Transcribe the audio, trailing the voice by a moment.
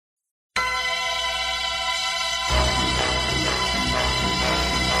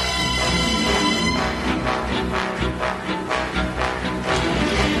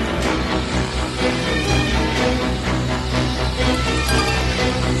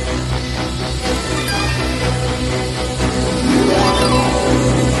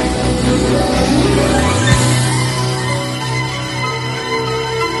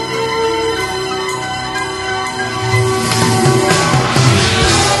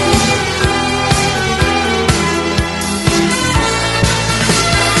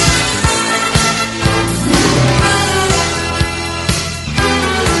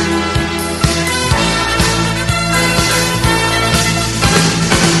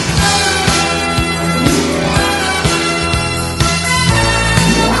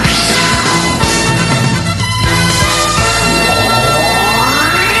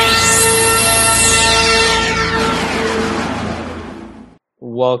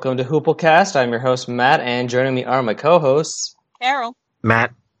welcome to Hooplecast. I'm your host, Matt, and joining me are my co-hosts, Carol,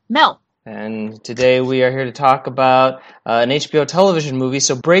 Matt, Mel. And today we are here to talk about an HBO television movie,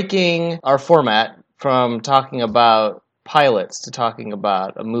 so breaking our format from talking about pilots to talking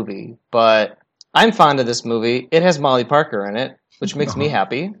about a movie. But I'm fond of this movie. It has Molly Parker in it, which makes me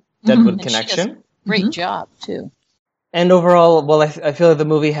happy. Deadwood And Connection. Great job, too. And overall, well, I feel like the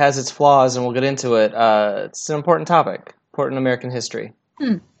movie has its flaws, and we'll get into it. It's an important topic, important American history.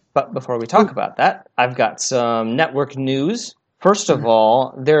 But before we talk about that, I've got some network news. First of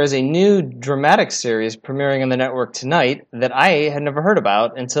all, there is a new dramatic series premiering on the network tonight that I had never heard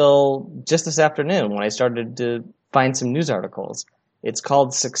about until just this afternoon when I started to find some news articles. It's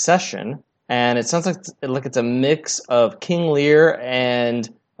called Succession, and it sounds like it's a mix of King Lear and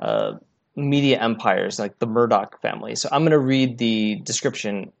media empires, like the Murdoch family. So I'm going to read the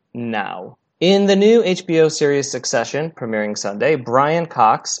description now. In the new HBO series Succession, premiering Sunday, Brian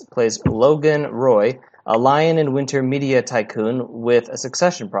Cox plays Logan Roy, a Lion in Winter media tycoon with a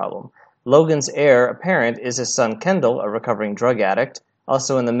succession problem. Logan's heir apparent is his son Kendall, a recovering drug addict.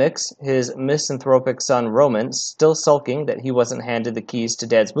 Also in the mix, his misanthropic son Roman, still sulking that he wasn't handed the keys to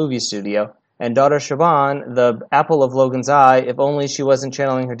Dad's movie studio, and daughter Siobhan, the apple of Logan's eye, if only she wasn't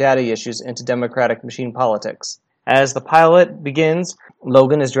channeling her daddy issues into democratic machine politics. As the pilot begins,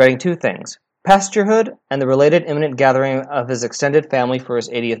 Logan is dreading two things: pasturehood and the related imminent gathering of his extended family for his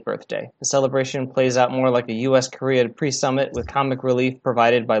 80th birthday. The celebration plays out more like a U.S.-Korea pre-summit with comic relief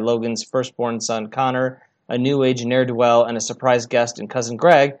provided by Logan's firstborn son Connor, a new age ne'er-do-well, and a surprise guest in cousin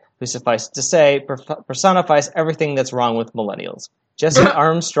Greg, who, suffice to say, personifies everything that's wrong with millennials. Jesse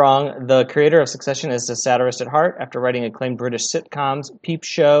Armstrong, the creator of Succession, is a satirist at heart. After writing acclaimed British sitcoms Peep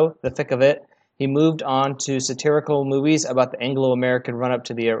Show, The Thick of It, he moved on to satirical movies about the Anglo-American run-up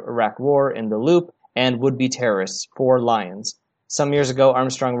to the Iraq War in The Loop and Would-Be Terrorists, Four Lions. Some years ago,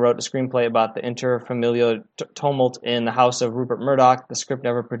 Armstrong wrote a screenplay about the interfamilial tumult in the house of Rupert Murdoch. The script,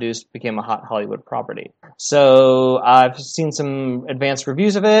 never produced, became a hot Hollywood property. So I've seen some advanced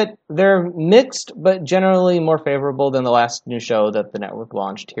reviews of it. They're mixed, but generally more favorable than the last new show that the network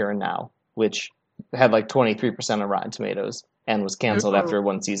launched, Here and Now, which had like 23% on Rotten Tomatoes and was canceled after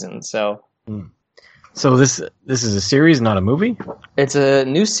one season. So this is a series, not a movie? It's a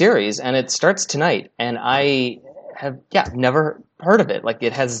new series, and it starts tonight, and I have never heard of it. Like,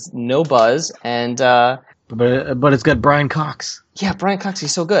 it has no buzz, and but it's got Brian Cox. Yeah, Brian Cox,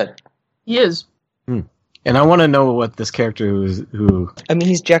 he's so good. He is. And I want to know what this character who I mean,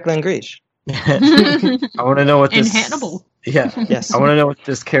 he's Jack Langrish. I want to know what this... And Hannibal. Yeah. Yes. I want to know what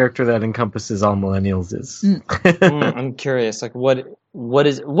this character that encompasses all millennials is. I'm curious. Like, what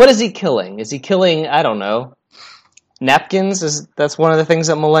is he killing? Is he killing, I don't know, napkins? That's one of the things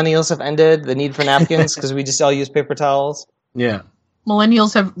that millennials have ended, the need for napkins, because we just all use paper towels. Yeah.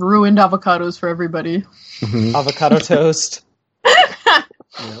 Millennials have ruined avocados for everybody. Avocado toast. Yep.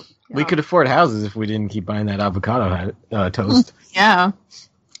 We could afford houses if we didn't keep buying that avocado toast. Yeah.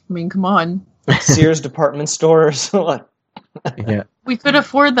 I mean, come on. Sears department stores. Yeah. We could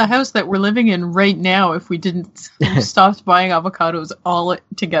afford the house that we're living in right now if we didn't stop buying avocados all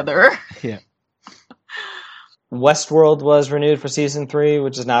together. Yeah. Westworld was renewed for season 3,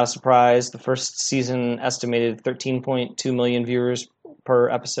 which is not a surprise. The first season estimated 13.2 million viewers per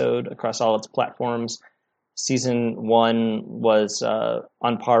episode across all its platforms. Season 1 was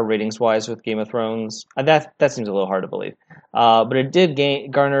on par ratings-wise with Game of Thrones. That seems a little hard to believe. But it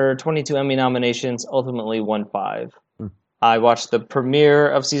did garner 22 Emmy nominations, ultimately won 5. I watched the premiere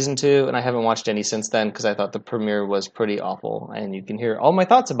of season 2, and I haven't watched any since then because I thought the premiere was pretty awful. And you can hear all my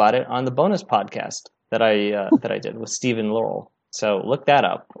thoughts about it on the bonus podcast that I did with Stephen Laurel. So look that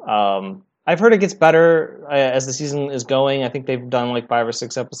up. I've heard it gets better as the season is going. I think they've done like 5 or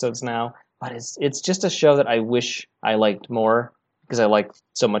 6 episodes now. But it's just a show that I wish I liked more because I like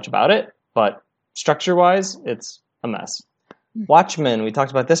so much about it. But structure-wise, it's a mess. Watchmen, we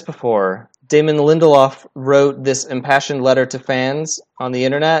talked about this before. Damon Lindelof wrote this impassioned letter to fans on the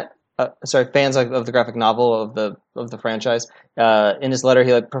internet. Fans of the graphic novel of the franchise. In his letter,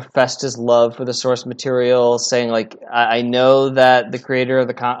 he professed his love for the source material, saying I know that the creator of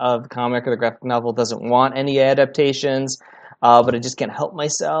the comic or the graphic novel doesn't want any adaptations, but I just can't help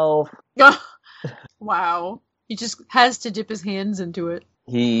myself. Wow. He just has to dip his hands into it.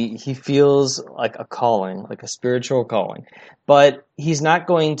 He feels like a calling, like a spiritual calling. But he's not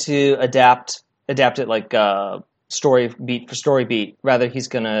going to adapt it like story beat for story beat. Rather, he's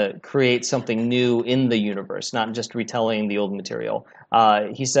going to create something new in the universe, not just retelling the old material.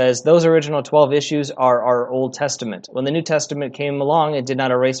 He says, those original 12 issues are our Old Testament. When the New Testament came along, it did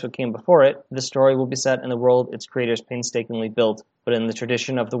not erase what came before it. The story will be set in the world its creators painstakingly built but in the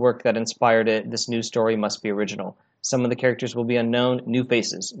tradition of the work that inspired it, this new story must be original. Some of the characters will be unknown, new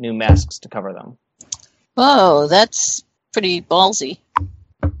faces, new masks to cover them. Whoa, that's pretty ballsy.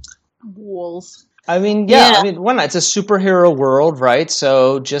 Walls. I mean, yeah. I mean, why not? It's a superhero world, right?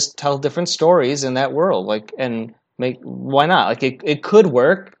 So just tell different stories in that world, why not? Like, it could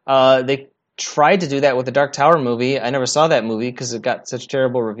work. They tried to do that with the Dark Tower movie. I never saw that movie because it got such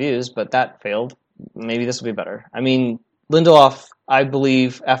terrible reviews, but that failed. Maybe this will be better. I mean, Lindelof, I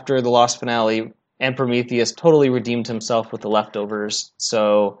believe, after the Lost finale and Prometheus, totally redeemed himself with The Leftovers,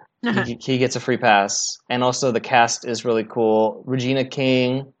 so he gets a free pass. And also the cast is really cool. Regina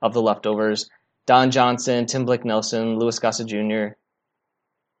King of The Leftovers, Don Johnson, Tim Blake Nelson, Louis Gossett Jr.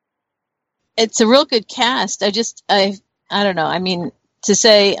 It's a real good cast. I don't know. I mean, to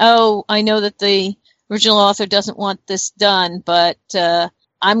say, oh, I know that the original author doesn't want this done, but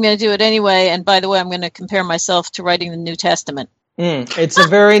I'm going to do it anyway. And by the way, I'm going to compare myself to writing the New Testament. It's a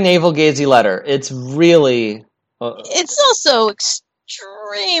very navel-gazing letter. It's really... It's also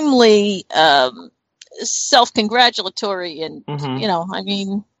extremely self-congratulatory, and I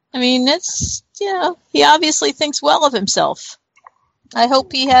mean, it's he obviously thinks well of himself. I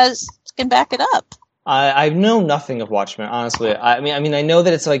hope he can back it up. I know nothing of Watchmen, honestly. I mean, I know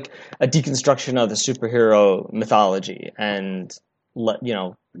that it's like a deconstruction of the superhero mythology, and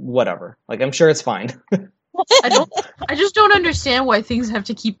whatever. Like, I'm sure it's fine. I just don't understand why things have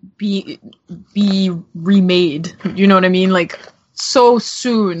to keep be remade. You know what I mean? Like, so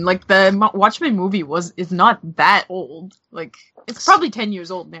soon. Like, the Watchmen movie is not that old. Like, it's probably 10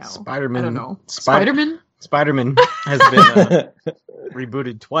 years old now. Spider-Man. I don't know. Spider-Man? Spider-Man has been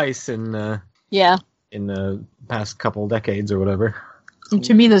rebooted twice in the past couple decades or whatever. And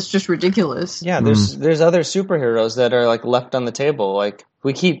to me, that's just ridiculous. Yeah, there's other superheroes that are like left on the table. Like,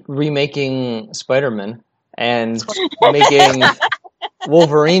 we keep remaking Spider-Man and making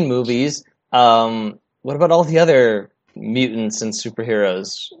Wolverine movies. What about all the other mutants and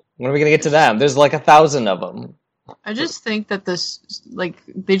superheroes? When are we going to get to them? There's like 1,000 of them. I just think that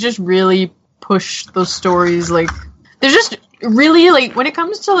they just really push those stories. Like, they're just really, like, when it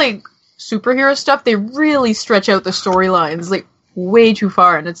comes to, like, superhero stuff, they really stretch out the storylines, like, way too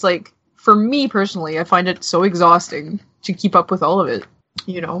far. And it's like, for me personally, I find it so exhausting to keep up with all of it,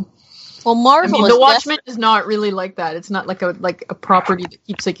 Well, Marvel The Watchmen is not really like that. It's not like a property that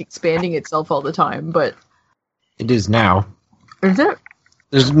keeps like expanding itself all the time, but it is now. Is it?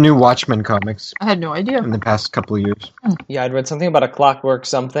 There's new Watchmen comics. I had no idea. In the past couple of years. Yeah, I'd read something about a Clockwork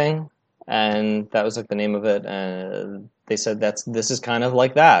something, and that was like the name of it, and they said this is kind of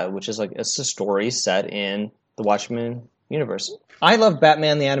like that, which is like it's a story set in the Watchmen universe. I love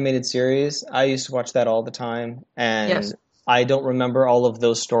Batman the Animated Series. I used to watch that all the time, and yes. I don't remember all of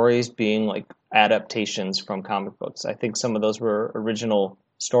those stories being like adaptations from comic books. I think some of those were original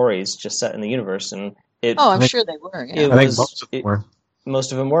stories just set in the universe, and I'm sure they were. Yeah. I think most of them were.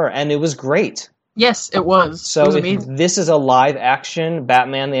 Most of them were, and it was great. Yes, it was. So it was if this is a live action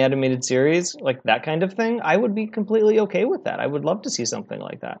Batman the Animated Series, like that kind of thing, I would be completely okay with that. I would love to see something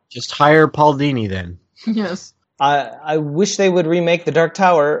like that. Just hire Paul Dini then. Yes. I wish they would remake The Dark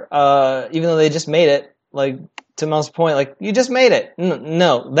Tower, even though they just made it. Like, to Mel's point, like, you just made it.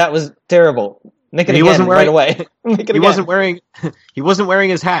 No, that was terrible. Make it again right away. He wasn't wearing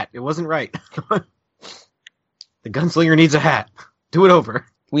his hat. It wasn't right. The gunslinger needs a hat. Do it over.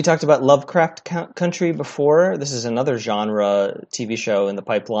 We talked about Lovecraft Country before. This is another genre TV show in the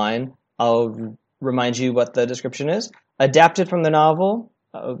pipeline. I'll remind you what the description is. Adapted from the novel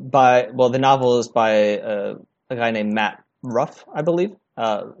the novel is by a guy named Matt Ruff, I believe.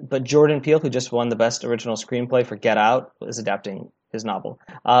 But Jordan Peele, who just won the Best Original Screenplay for Get Out, is adapting his novel.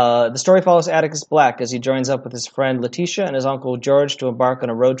 The story follows Atticus Black as he joins up with his friend Letitia and his uncle George to embark on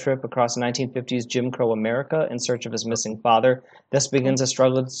a road trip across 1950s Jim Crow America in search of his missing father. Thus begins a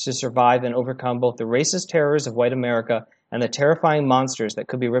struggle to survive and overcome both the racist terrors of white America and the terrifying monsters that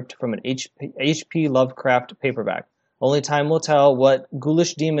could be ripped from an H.P. Lovecraft paperback. Only time will tell what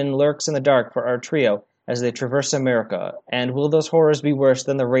ghoulish demon lurks in the dark for our trio as they traverse America, and will those horrors be worse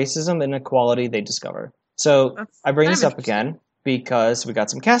than the racism and inequality they discover? So I bring this up again because we got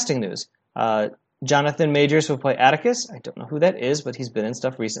some casting news. Jonathan Majors will play Atticus. I don't know who that is, but he's been in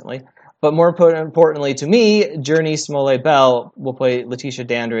stuff recently. But more importantly to me, Journey Smollett-Bell will play Letitia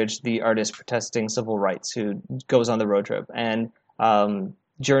Dandridge, the artist protesting civil rights who goes on the road trip. And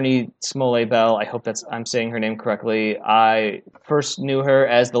Journey Smollett-Bell, I hope I'm saying her name correctly. I first knew her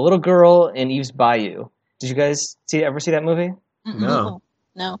as the little girl in Eve's Bayou. Did you guys ever see that movie? No.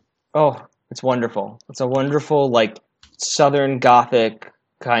 Oh, it's wonderful. It's a wonderful, like, Southern Gothic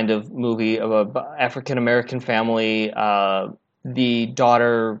kind of movie of a African-American family the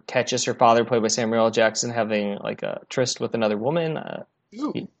daughter catches her father, played by Samuel L. Jackson, having like a tryst with another woman,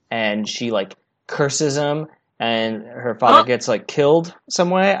 and she like curses him, and her father gets like killed some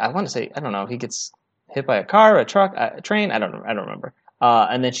way. I want to say, I don't know, he gets hit by a car, a truck, a train. I don't remember.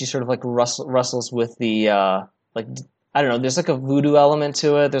 And then she sort of like wrestles with the like, I don't know. There's like a voodoo element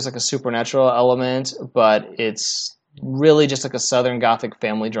to it. There's like a supernatural element, but it's really just like a Southern Gothic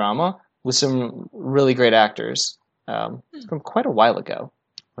family drama with some really great actors. It's from quite a while ago,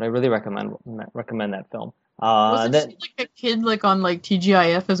 but I really recommend that film. Wasn't she like a kid like on like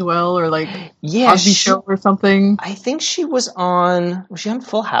TGIF as well, or like Cosby Show or something? I think she was on. Was she on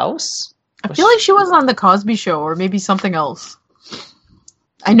Full House? I feel like she was on the Cosby Show, or maybe something else.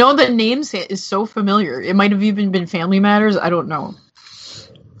 I know the name is so familiar. It might have even been Family Matters. I don't know.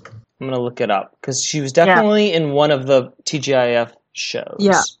 I'm gonna look it up because she was definitely in one of the TGIF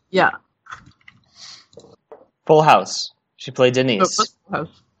shows. Yeah. Full House. She played Denise. Full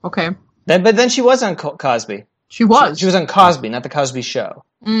House. Okay. But then she was on Cosby. She was. She was on Cosby, not the Cosby Show.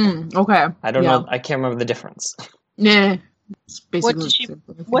 Okay. I don't know. I can't remember the difference. Yeah. What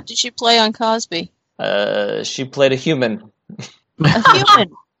did she play on Cosby? She played a human. A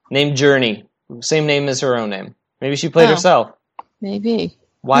human? Named Journey. Same name as her own name. Maybe she played herself. Maybe.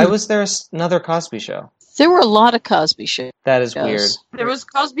 Why was there another Cosby Show? There were a lot of Cosby shows. That is weird. There was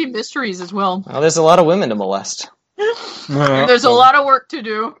Cosby Mysteries as well. Well, there's a lot of women to molest. There's a lot of work to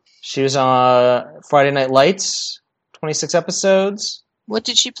do. She was on Friday Night Lights, 26 episodes. What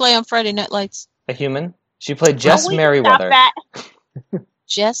did she play on Friday Night Lights? A human. She played Jess Merriweather.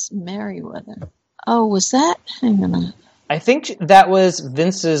 Jess Merriweather. Oh, was that? Hang on. I think that was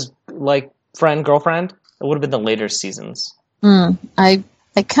Vince's like girlfriend. It would have been the later seasons. I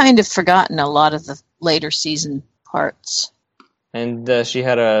kind of forgotten a lot of the later season parts. And she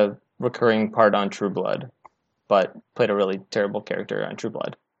had a recurring part on True Blood, but played a really terrible character on True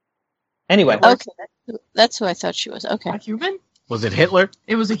Blood. Anyway. Okay, that's who I thought she was. Okay. A human? Was it Hitler?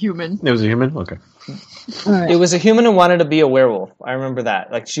 It was a human. It was a human? Okay. Right. It was a human who wanted to be a werewolf. I remember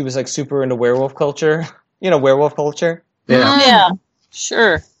that. Like, she was like super into werewolf culture. You know, werewolf culture? Yeah. Yeah,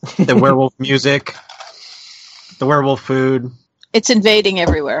 sure. The werewolf music. The werewolf food. It's invading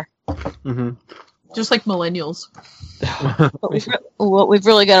everywhere. Mm-hmm. Just like millennials. What we've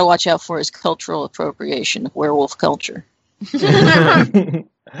really got to watch out for is cultural appropriation of werewolf culture.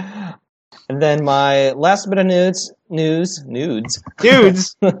 And then my last bit of nudes. Dudes.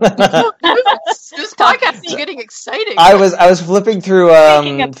 This podcast is getting exciting. I was flipping through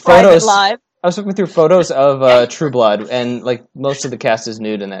photos. Live. I was looking through photos of True Blood, and like most of the cast is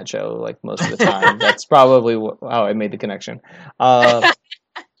nude in that show. Like most of the time, that's probably how I made the connection.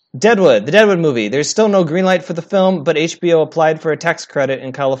 Deadwood, the Deadwood movie. There's still no green light for the film, but HBO applied for a tax credit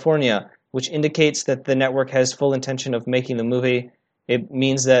in California, which indicates that the network has full intention of making the movie. It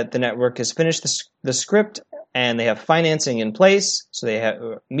means that the network has finished the script and they have financing in place, so they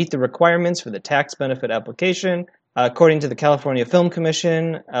meet the requirements for the tax benefit application. According to the California Film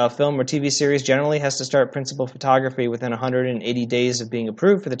Commission, a film or TV series generally has to start principal photography within 180 days of being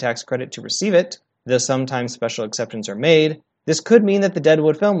approved for the tax credit to receive it, though sometimes special exceptions are made. This could mean that the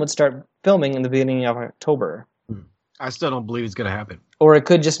Deadwood film would start filming in the beginning of October. I still don't believe it's going to happen. Or it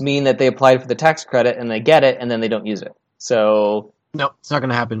could just mean that they applied for the tax credit and they get it and then they don't use it. So... No, it's not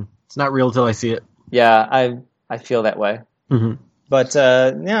going to happen. It's not real till I see it. Yeah, I feel that way. Mm-hmm. But,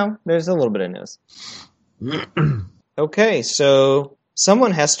 there's a little bit of news. Okay, so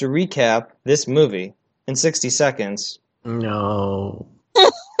someone has to recap this movie in 60 seconds. No.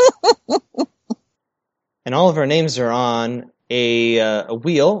 And all of our names are on a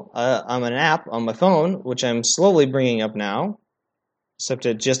wheel on an app on my phone, which I'm slowly bringing up now. Except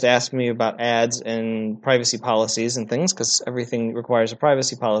to just ask me about ads and privacy policies and things, because everything requires a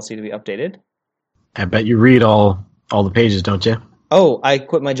privacy policy to be updated. I bet you read all the pages, don't you? Oh, I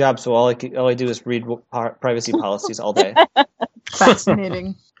quit my job, so all I do is read privacy policies all day.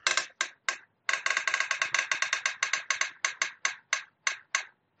 Fascinating.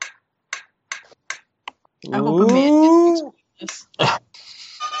 I hope a man gets this.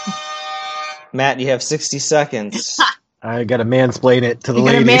 Matt, you have 60 seconds. I gotta mansplain it to the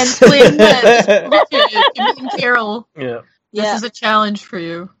ladies. You gotta mansplain that to me and Carol. Yeah. This is a challenge for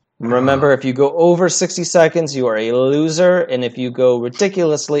you. Remember, if you go over 60 seconds, you are a loser, and if you go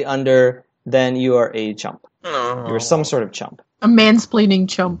ridiculously under, then you are a chump. You're some sort of chump. A mansplaining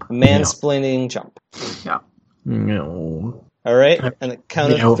chump. A mansplaining chump. Yeah. No. All right? And the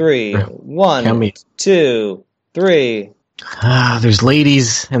count of three. 1, 2, 3. There's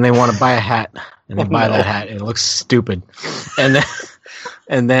ladies, and they want to buy a hat. And they buy that hat, and it looks stupid.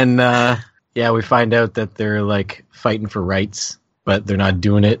 And then Yeah, we find out that they're like fighting for rights, but they're not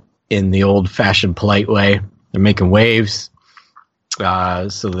doing it in the old-fashioned polite way. They're making waves, so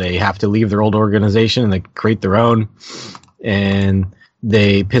they have to leave their old organization and they create their own. And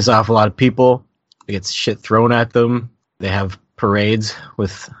they piss off a lot of people. They get shit thrown at them. They have parades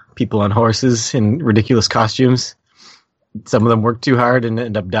with people on horses in ridiculous costumes. Some of them work too hard and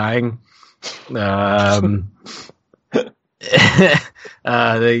end up dying.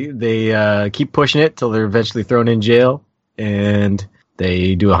 They keep pushing it till they're eventually thrown in jail, and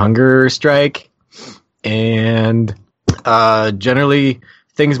they do a hunger strike. And generally,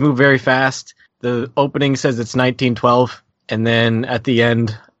 things move very fast. The opening says it's 1912, and then at the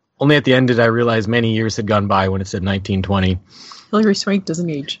end, only at the end did I realize many years had gone by when it said 1920. Hilary Swank doesn't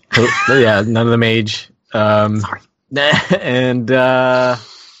age. Yeah, none of them age. Sorry. And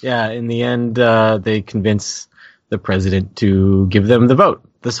in the end, they convince the president to give them the vote.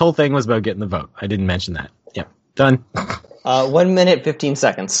 This whole thing was about getting the vote. I didn't mention that. Yep, done. 1 minute, 15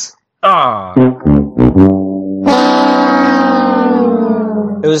 seconds. Ah.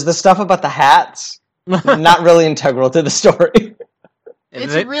 It was the stuff about the hats, not really integral to the story.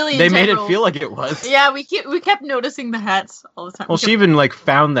 It's really they integral. made it feel like it was. Yeah, we kept noticing the hats all the time. Well, she even like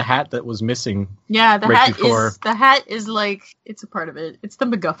found the hat that was missing. Yeah, the right before. hat is like it's a part of it. It's the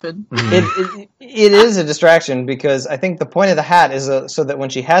MacGuffin. Mm-hmm. It is a distraction because I think the point of the hat is so that when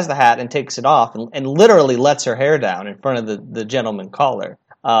she has the hat and takes it off and literally lets her hair down in front of the gentleman caller,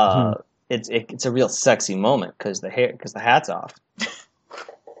 it's a real sexy moment because the hat's off.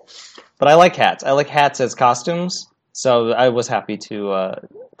 But I like hats. I like hats as costumes. So I was happy to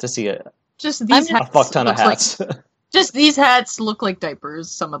see a fuck ton of hats. Just these hats look like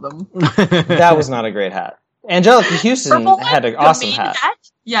diapers. Some of them. That was not a great hat. Angelica Houston had an awesome hat.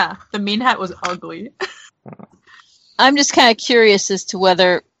 Yeah, the main hat was ugly. I'm just kind of curious as to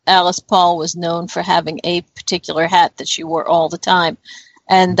whether Alice Paul was known for having a particular hat that she wore all the time,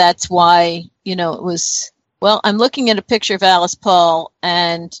 and that's why it was. Well, I'm looking at a picture of Alice Paul,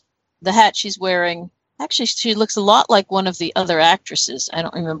 and the hat she's wearing. Actually, she looks a lot like one of the other actresses. I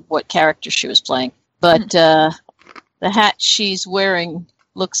don't remember what character she was playing. But the hat she's wearing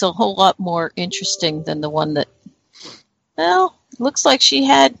looks a whole lot more interesting than the one that... Well, looks like she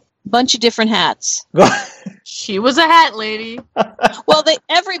had a bunch of different hats. She was a hat lady. Well,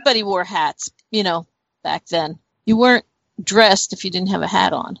 everybody wore hats, back then. You weren't dressed if you didn't have a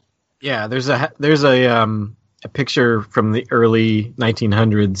hat on. Yeah, there's a picture from the early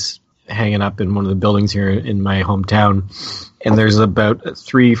 1900s hanging up in one of the buildings here in my hometown, and there's about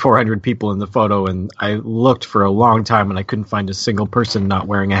 300-400 people in the photo, and I looked for a long time and I couldn't find a single person not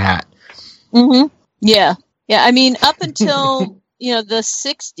wearing a hat. Mm-hmm. Yeah. I mean, up until the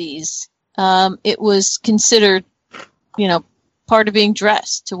 60s, it was considered part of being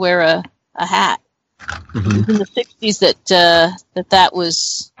dressed to wear a hat. Mm-hmm. In the 60s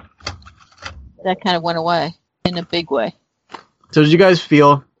that kind of went away in a big way. So did you guys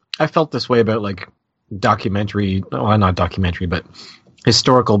feel... I felt this way about like not documentary, but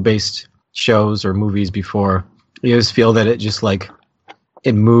historical-based shows or movies before. You always feel that it just like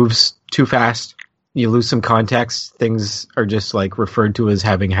it moves too fast. You lose some context. Things are just like referred to as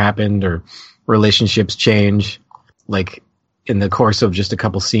having happened, or relationships change, like in the course of just a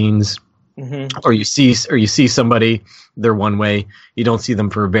couple scenes. Mm-hmm. Or you see somebody, they're one way. You don't see them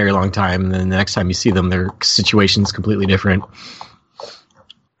for a very long time, and then the next time you see them, their situation's completely different.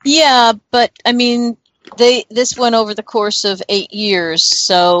 Yeah, but I mean, this went over the course of 8 years,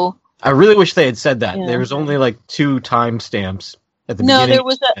 so... I really wish they had said that. Yeah. There was only like 2 timestamps at the beginning. There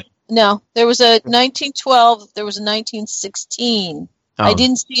was a 1912, there was a 1916. Oh. I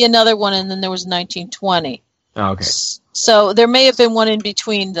didn't see another one, and then there was 1920. Oh, okay. So there may have been one in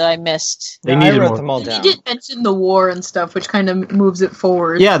between that I missed. They needed I wrote more. them all down. They did mention the war and stuff, which kind of moves it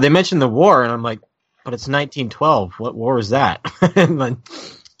forward. Yeah, they mentioned the war, and I'm like, but it's 1912. What war is that? And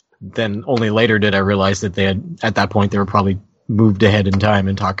then only later did I realize that they had, at that point, they were probably moved ahead in time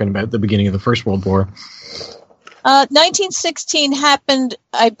and talking about the beginning of the First World War. 1916 happened,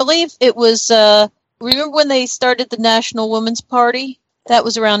 I believe it was, remember when they started the National Women's Party? That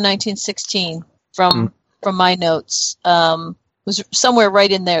was around 1916 from my notes. Was somewhere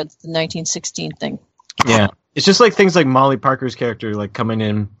right in there, the 1916 thing. Yeah. It's just like things like Molly Parker's character, like coming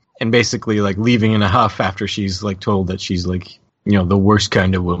in and basically like leaving in a huff after she's like told that she's like, the worst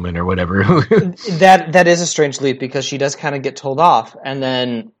kind of woman or whatever. That is a strange leap because she does kind of get told off, and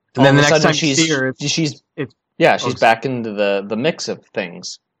then the next time you see her, she's back into the mix of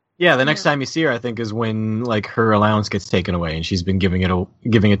things. Yeah, the next time you see her, I think, is when like her allowance gets taken away, and she's been giving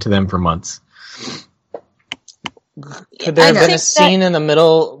it to them for months. Could there have been a scene in the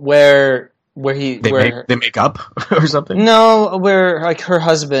middle where they make up or something. No, where like her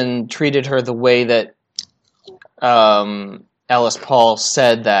husband treated her the way that Alice Paul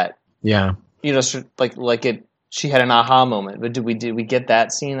said that. Yeah, you know, like it. She had an aha moment, but did we get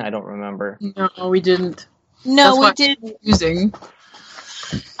that scene? I don't remember. No, we didn't. No, we didn't. Using.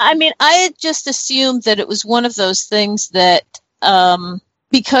 I mean, I had just assumed that it was one of those things that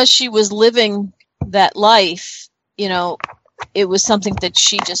because she was living that life, you know, it was something that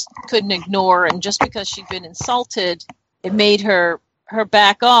she just couldn't ignore, and just because she'd been insulted, it made her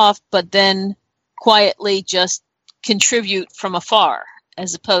back off, but then quietly just contribute from afar,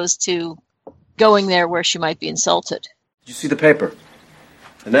 as opposed to going there where she might be insulted. Did you see the paper?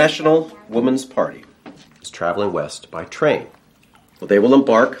 The National Woman's Party is traveling west by train. Well, they will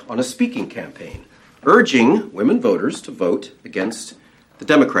embark on a speaking campaign, urging women voters to vote against the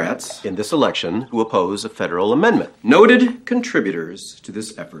Democrats in this election who oppose a federal amendment. Noted contributors to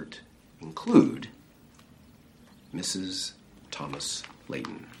this effort include Mrs. Thomas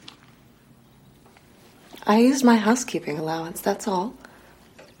Layton. I used my housekeeping allowance, that's all.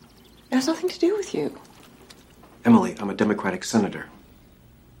 It has nothing to do with you. Emily, I'm a Democratic senator.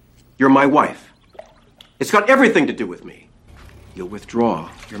 You're my wife. It's got everything to do with me. You'll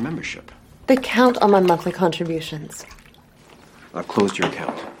withdraw your membership. They count on my monthly contributions. I've closed your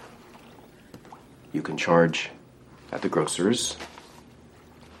account. You can charge at the grocer's,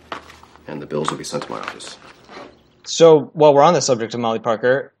 and the bills will be sent to my office. So, while we're on the subject of Molly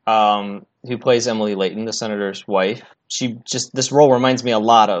Parker, who plays Emily Layton, the senator's wife, this role reminds me a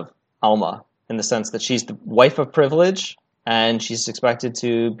lot of Alma, in the sense that she's the wife of privilege, and she's expected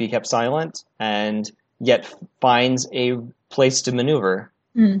to be kept silent, and yet finds a place to maneuver.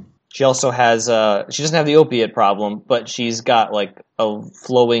 Mm. She also has, she doesn't have the opiate problem, but she's got like a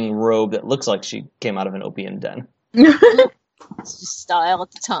flowing robe that looks like she came out of an opium den. It's just style at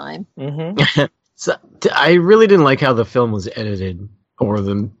the time. Mm-hmm. So, I really didn't like how the film was edited, or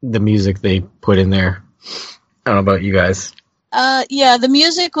the music they put in there. I don't know about you guys. Yeah, the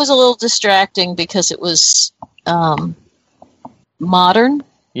music was a little distracting because it was modern.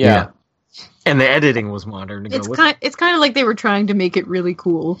 Yeah. And the editing was modern. It's kind of like they were trying to make it really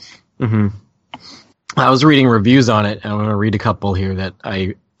cool. Mm-hmm. I was reading reviews on it, and I'm going to read a couple here that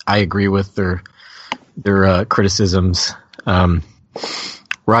I agree with their criticisms.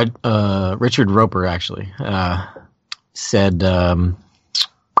 Richard Roper actually said,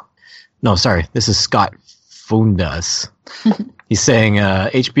 this is Scott Fundas. He's saying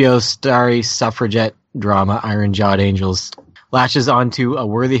HBO's starry suffragette drama Iron Jawed Angels latches onto a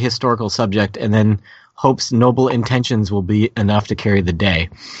worthy historical subject and then hopes noble intentions will be enough to carry the day.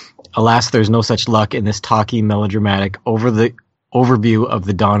 Alas, there's no such luck in this talky, melodramatic overview of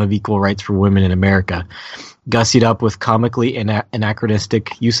the dawn of equal rights for women in America. Gussied up with comically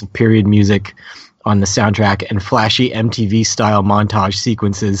anachronistic use of period music on the soundtrack and flashy MTV-style montage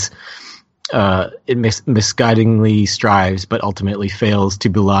sequences, it misguidingly strives, but ultimately fails to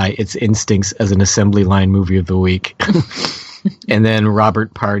belie its instincts as an assembly line movie of the week. And then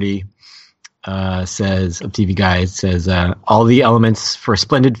Robert Party says, of TV Guide, says, all the elements for a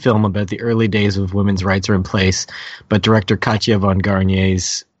splendid film about the early days of women's rights are in place, but director Katja von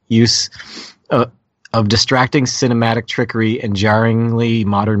Garnier's use of distracting cinematic trickery and jarringly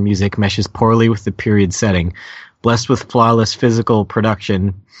modern music meshes poorly with the period setting. Blessed with flawless physical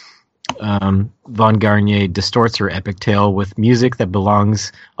production, Von Garnier distorts her epic tale with music that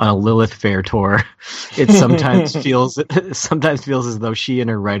belongs on a Lilith Fair tour. It sometimes feels as though she and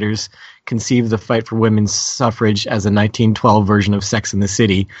her writers conceived the fight for women's suffrage as a 1912 version of Sex and the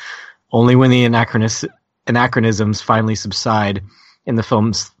City. Only when the anachronisms finally subside in the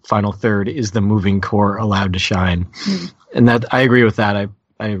film's final third is the moving core allowed to shine. And that I agree with that.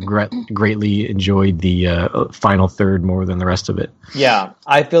 I greatly enjoyed the final third more than the rest of it. Yeah,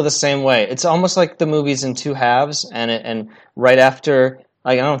 I feel the same way. It's almost like the movie's in two halves, and right after,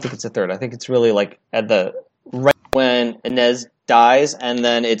 like, I don't think it's a third. I think it's really like right when Inez dies, and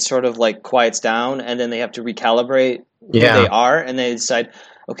then it sort of like quiets down, and then they have to recalibrate who they are, and they decide,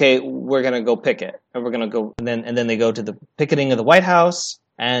 okay, we're gonna go picket, and we're gonna go, and then they go to the picketing of the White House,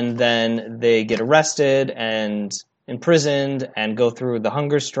 and then they get arrested and imprisoned and go through the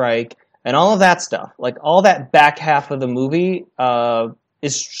hunger strike and all of that stuff. Like, all that back half of the movie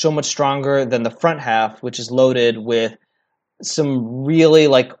is so much stronger than the front half, which is loaded with some really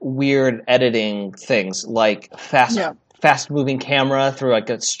like weird editing things, like fast moving camera through like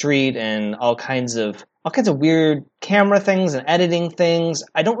a street and all kinds of weird camera things and editing things.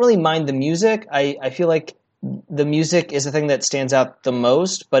 I don't really mind the music. I feel like the music is the thing that stands out the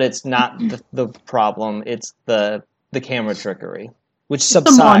most, but it's not the problem. It's the camera trickery, which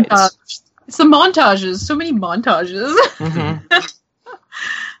subsides. It's the montages. So many montages. Mm-hmm.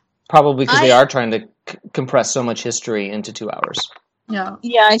 Probably because they are trying to compress so much history into 2 hours. Yeah.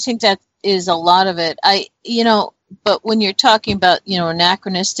 Yeah, I think that is a lot of it. But when you're talking about,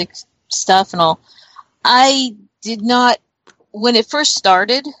 anachronistic stuff and all, I did not, when it first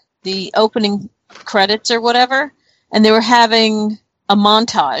started, the opening credits or whatever, and they were having a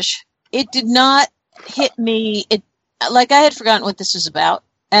montage, it did not hit me. I had forgotten what this was about.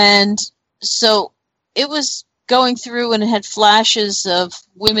 And so it was going through and it had flashes of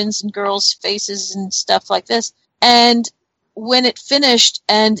women's and girls' faces and stuff like this. And when it finished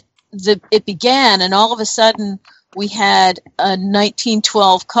and it began, and all of a sudden we had a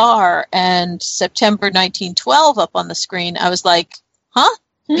 1912 car and September 1912 up on the screen, I was like, huh?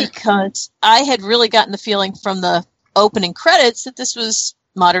 Because I had really gotten the feeling from the opening credits that this was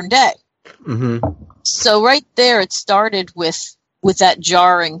modern day. Mm-hmm. So right there, it started with that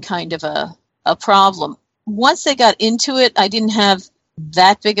jarring kind of a problem. Once they got into it, I didn't have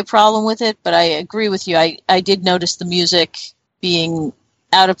that big a problem with it, but I agree with you. I did notice the music being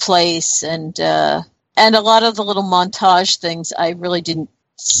out of place, and a lot of the little montage things I really didn't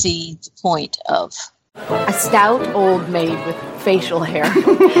see the point of. A stout old maid with facial hair.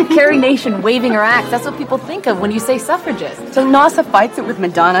 Carrie Nation waving her axe. That's what people think of when you say suffragist. So NASA fights it with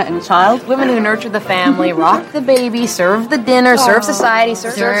Madonna and Child? Women who nurture the family, rock the baby, serve the dinner, serve society,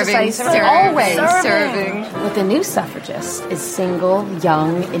 serve society. Always serving. But the new suffragist is single,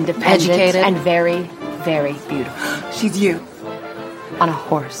 young, independent, educated, and very, very beautiful. She's you. On a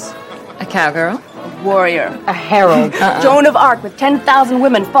horse. A cowgirl. Warrior. A herald. Joan of Arc with 10,000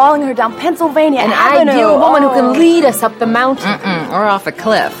 women following her down Pennsylvania An Avenue. ideal woman who can lead us up the mountain. Or off a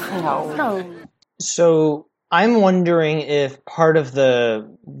cliff. No. So I'm wondering if part of the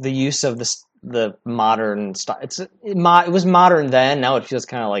use of the modern style, it was modern then. Now it feels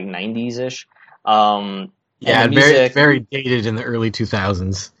kind of like 90s-ish. Very, very dated in the early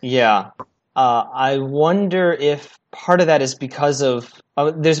 2000s. Yeah. I wonder if part of that is because of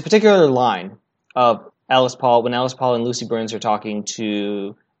there's a particular line of when Alice Paul and Lucy Burns are talking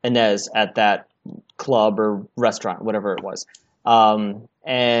to Inez at that club or restaurant, whatever it was.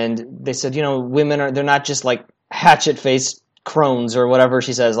 And they said, women they're not just like hatchet-faced crones or whatever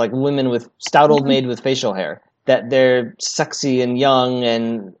she says, like women with stout old maid with facial hair, that they're sexy and young,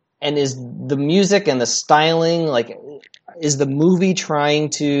 and is the music and the styling, like, is the movie trying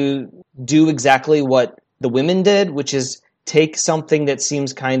to do exactly what the women did, which is take something that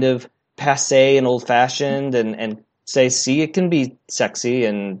seems kind of passé and old-fashioned and say, see, it can be sexy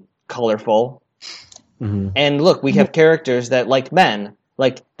and colorful. Mm-hmm. And look, we have characters that, like men,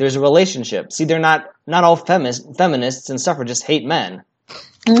 like there's a relationship. See, they're not all feminists and suffragists hate men.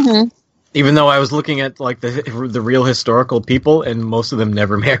 Mm-hmm. Even though I was looking at like the real historical people, and most of them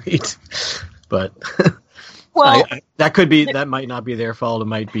never married. But well, that might not be their fault. It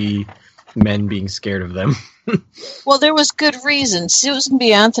might be men being scared of them. Well, there was good reason. Susan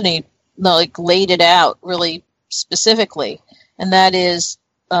B. Anthony laid it out really specifically, and that is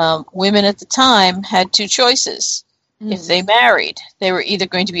women at the time had two choices. If they married, they were either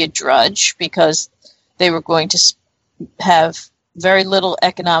going to be a drudge because they were going to have very little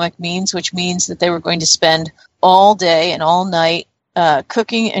economic means, which means that they were going to spend all day and all night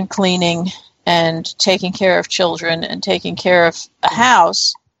cooking and cleaning and taking care of children and taking care of a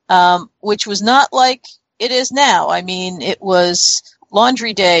house, which was not like it is now. I mean, it was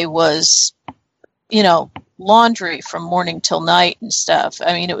laundry day was, laundry from morning till night and stuff.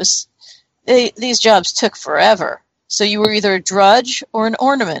 I mean, it was these jobs took forever. So you were either a drudge or an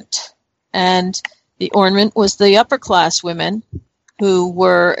ornament. And the ornament was the upper class women who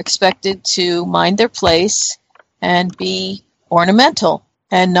were expected to mind their place and be ornamental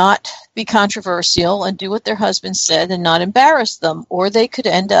and not be controversial and do what their husbands said and not embarrass them. Or they could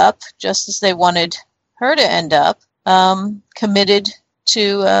end up, just as they wanted her to end up, committed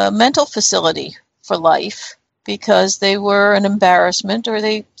to a mental facility for life because they were an embarrassment or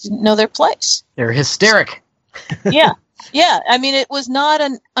they didn't know their place. They're hysteric. Yeah. I mean, it was not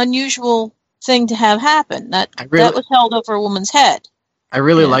an unusual thing to have happen. That was held over a woman's head. I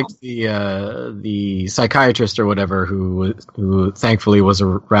really liked the psychiatrist or whatever who thankfully was a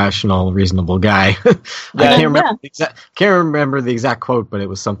rational, reasonable guy. I can't remember the exact quote, but it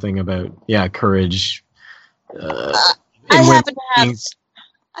was something about courage. I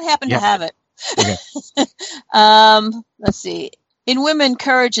happen to have it. Okay. Let's see. In women,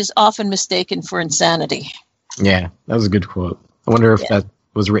 courage is often mistaken for insanity. Yeah, that was a good quote. I wonder if that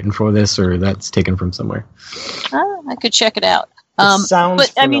was written for this or that's taken from somewhere. I could check it out. It sounds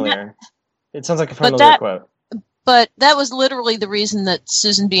familiar. It sounds like a familiar quote. But that was literally the reason that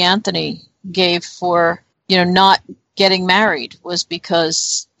Susan B. Anthony gave for, not getting married, was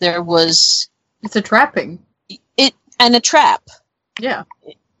because there was... It's a trapping. And a trap. Yeah.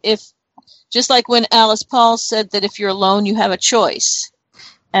 Just like when Alice Paul said that if you're alone, you have a choice.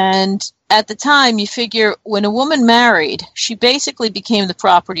 And at the time, you figure when a woman married, she basically became the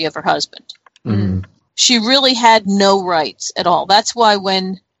property of her husband. Mm-hmm. She really had no rights at all. That's why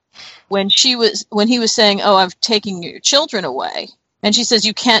when he was saying, "Oh, I'm taking your children away," and she says,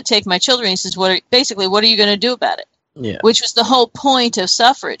 "You can't take my children," he says, "What are you going to do about it?" Yeah. Which was the whole point of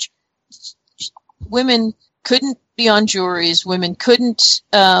suffrage. Women couldn't be on juries. Women couldn't.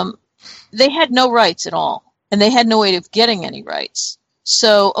 They had no rights at all, and they had no way of getting any rights.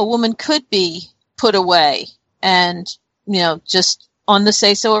 So a woman could be put away, and just on the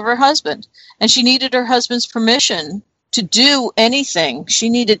say-so of her husband. And she needed her husband's permission to do anything. She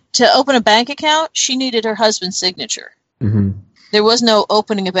needed to open a bank account. She needed her husband's signature. Mm-hmm. There was no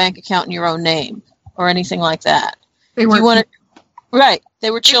opening a bank account in your own name or anything like that. They weren't. Right. They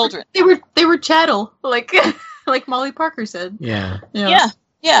were children. They were chattel, like Molly Parker said. Yeah.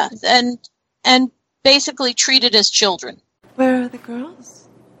 Yeah. And basically treated as children. Where are the girls?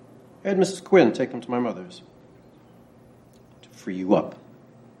 I had Mrs. Quinn take them to my mother's. To free you up.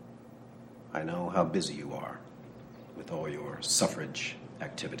 I know how busy you are with all your suffrage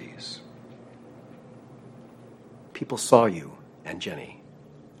activities. People saw you and Jenny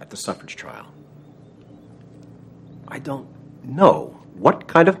at the suffrage trial. I don't know what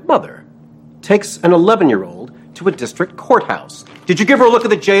kind of mother takes an 11-year-old to a district courthouse. Did you give her a look at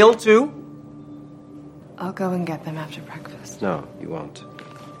the jail, too? I'll go and get them after breakfast. No, you won't.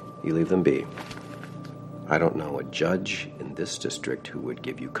 You leave them be. I don't know a judge in this district who would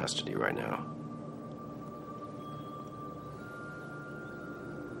give you custody right now.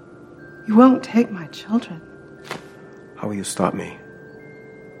 You won't take my children. How will you stop me?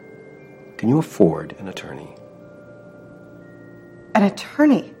 Can you afford an attorney? An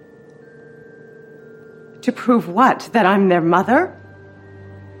attorney? To prove what? That I'm their mother?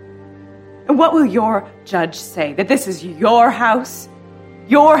 And what will your judge say? That this is your house?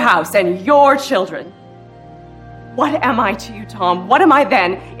 Your house and your children? What am I to you, Tom? What am I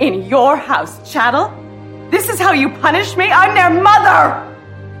then in your house? Chattel? This is how you punish me? I'm their mother!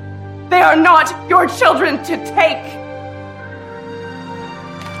 They are not your children to take!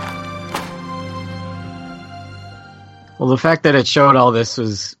 Well, the fact that it showed all this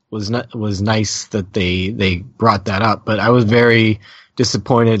was nice that they brought that up, but I was very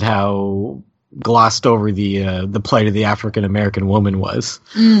disappointed how glossed over the plight of the African American woman was.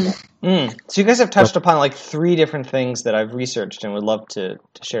 So you guys have touched upon like 3 different things that I've researched and would love to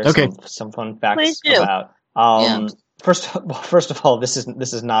share some fun facts about. First of all, this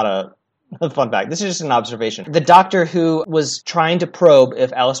is not a fun fact. This is just an observation. The doctor who was trying to probe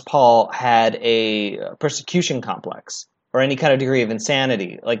if Alice Paul had a persecution complex or any kind of degree of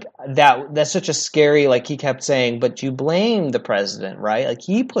insanity, like that's such a scary, like he kept saying, but you blame the president, right? Like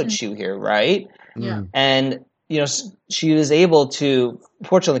he put you here, right? Yeah. And, she was able to,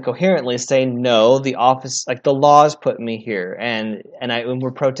 fortunately, coherently say, no, the office, like the laws put me here. And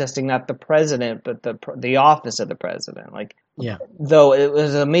we're protesting not the president, but the office of the president. Like, yeah. Though it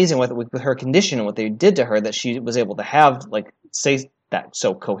was amazing with her condition and what they did to her that she was able to have, like, say that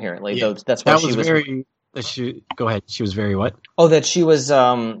so coherently. Yeah. Though that's why she was very. Go ahead. She was very what? Oh, that she was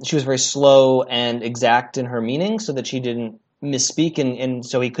very slow and exact in her meaning, so that she didn't misspeak, and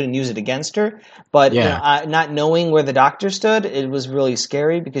so he couldn't use it against her. But not knowing where the doctor stood, it was really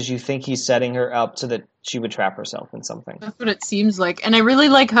scary because you think he's setting her up so that she would trap herself in something. That's what it seems like, and I really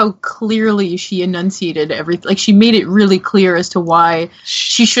like how clearly she enunciated everything. Like she made it really clear as to why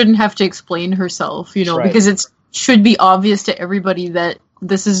she shouldn't have to explain herself. Right. Because it should be obvious to everybody that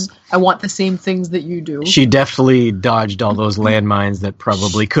I want the same things that you do. She definitely dodged all those landmines that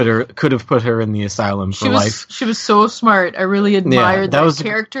probably could have put her in the asylum for life. She was so smart. I really admired that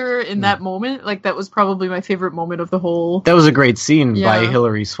character in that moment. Like that was probably my favorite moment of the whole. That was a great scene by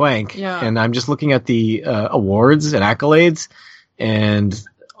Hilary Swank. Yeah. And I'm just looking at the awards and accolades and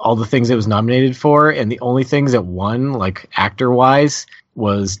all the things it was nominated for, and the only things it won, like actor-wise,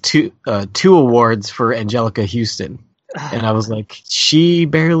 was two awards for Angelica Houston. And I was like, she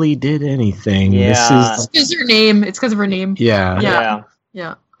barely did anything. Yeah. It's because her name. It's because of her name. Yeah.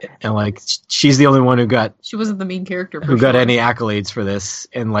 And like, she's the only one who got. She wasn't the main character. Got any accolades for this,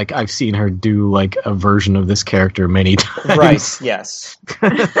 and like I've seen her do like a version of this character many times. Right. Yes.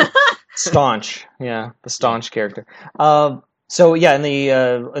 Staunch. Yeah, the staunch character. So yeah, in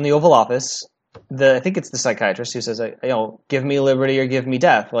the Oval Office, I think it's the psychiatrist who says, give me liberty or give me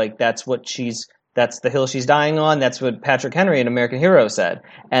death. Like that's what she's That's the hill she's dying on. That's what Patrick Henry in American Hero said.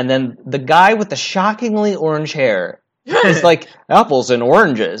 And then the guy with the shockingly orange hair is like, apples and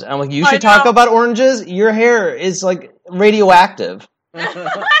oranges. And I'm like, you should talk about oranges? Your hair is like radioactive.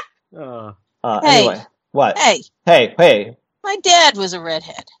 Anyway, what? Hey. My dad was a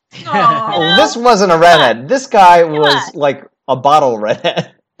redhead. This wasn't a redhead. This guy was like a bottle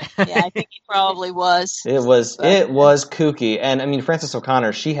redhead. Yeah, I think he probably was. It was kooky. And I mean, Frances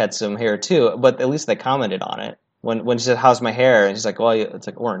O'Connor, she had some hair too, but at least they commented on it. When she said, "How's my hair?" and she's like, "Well, it's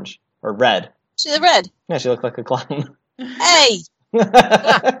like orange or red." She's red. Yeah, she looked like a clown. Hey.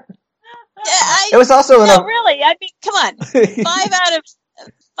 It was also really. I mean, come on. 5 out of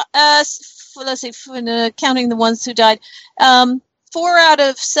let's see, counting the ones who died, 4 out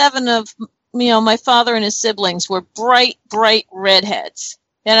of 7 of my father and his siblings were bright redheads.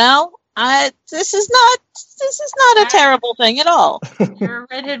 You know, this is not a terrible thing at all. You're a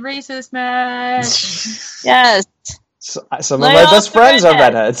redhead racist, man. Yes. Some of my best friends are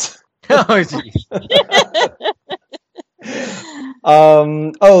redheads. The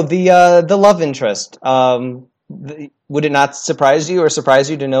love interest. Would it not surprise you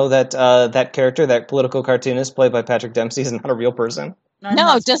to know that that character, that political cartoonist played by Patrick Dempsey, is not a real person?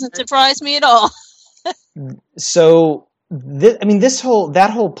 No, it doesn't surprise me at all. So, that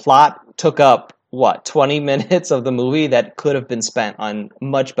whole plot took up 20 minutes of the movie that could have been spent on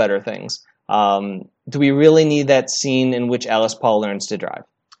much better things. Do we really need that scene in which Alice Paul learns to drive?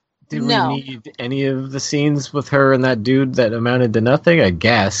 Did we need any of the scenes with her and that dude that amounted to nothing? I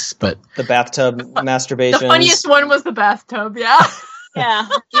guess, but the bathtub masturbation. The funniest one was the bathtub. Yeah. Yeah,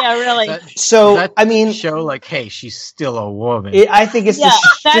 really. Show like, hey, she's still a woman. I think it's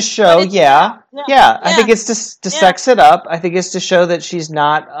to show, I think it's to sex it up. I think it's to show that she's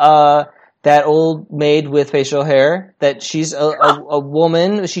not that old maid with facial hair. That she's a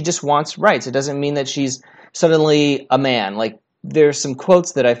woman. She just wants rights. It doesn't mean that she's suddenly a man. Like, there's some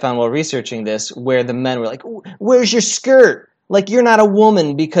quotes that I found while researching this where the men were like, "Where's your skirt? Like, you're not a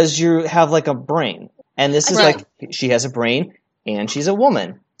woman because you have like a brain." And this is like, she has a brain. And she's a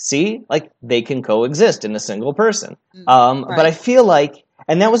woman. See? Like, they can coexist in a single person. But I feel like,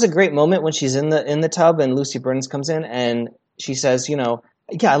 and that was a great moment when she's in the tub and Lucy Burns comes in and she says,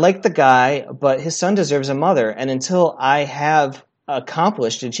 I like the guy, but his son deserves a mother. And until I have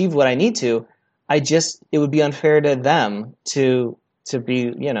achieved what I need to, it would be unfair to them to be,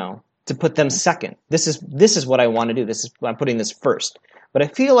 to put them second. This is what I want to do. I'm putting this first. But I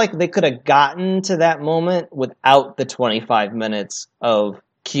feel like they could have gotten to that moment without the 25 minutes of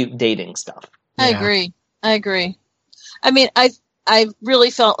cute dating stuff. I agree. I mean, I really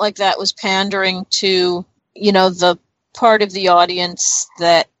felt like that was pandering to, the part of the audience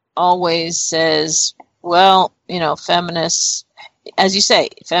that always says, well, feminists, as you say,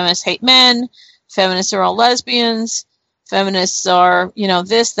 feminists hate men, feminists are all lesbians, feminists are,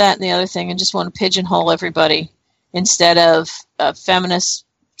 this, that, and the other thing, and just want to pigeonhole everybody. Instead of feminists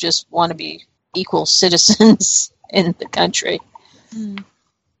just want to be equal citizens in the country.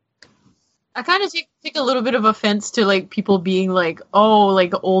 I kind of take a little bit of offense to like people being like, oh,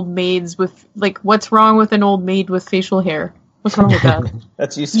 like old maids with like, what's wrong with an old maid with facial hair? What's wrong with that?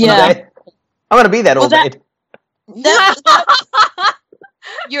 That's useful. Yeah. I'm going to be that old maid.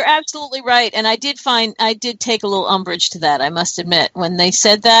 You're absolutely right, and I did take a little umbrage to that. I must admit, when they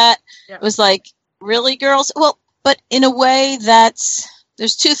said that, it was like, really, girls? Well. But in a way,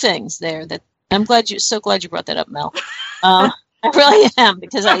 there's two things there that I'm so glad you brought that up, Mel. I really am,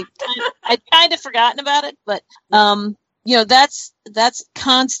 because I'd kind of forgotten about it. But that's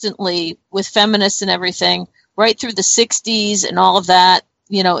constantly with feminists and everything, right through the 60s and all of that.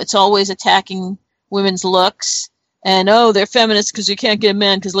 It's always attacking women's looks and they're feminists because you can't get a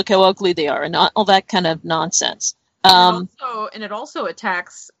man because look how ugly they are and all that kind of nonsense. And it also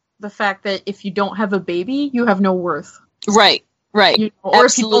attacks the fact that if you don't have a baby, you have no worth. Right. Or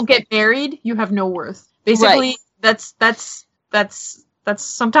if you don't get married, you have no worth. Basically, that's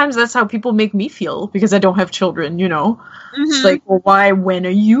sometimes that's how people make me feel because I don't have children, Mm-hmm. It's like, well, why, when are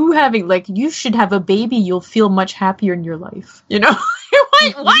you having, like, you should have a baby, you'll feel much happier in your life, You're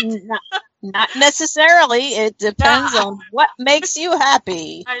like, what? Not necessarily. It depends on what makes you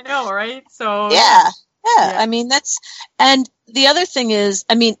happy. I know, right? So yeah. I mean, and the other thing is,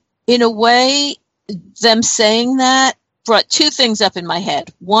 I mean, in a way, them saying that brought two things up in my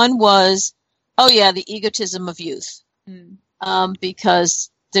head. One was, the egotism of youth,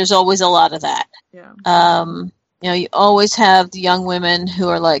 because there's always a lot of that. Yeah. You always have the young women who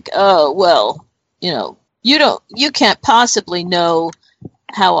are like, oh, well, you can't possibly know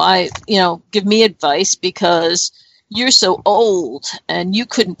how give me advice because, you're so old and you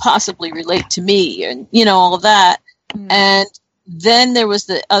couldn't possibly relate to me, and all of that. And then there was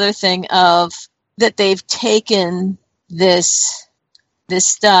the other thing of that they've taken this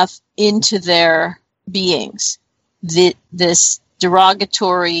stuff into their beings, this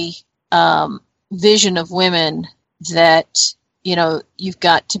derogatory vision of women that you've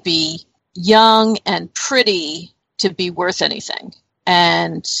got to be young and pretty to be worth anything,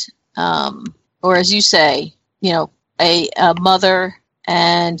 and or as you say, a mother.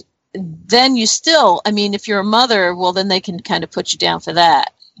 And then you still, if you're a mother, well, then they can kind of put you down for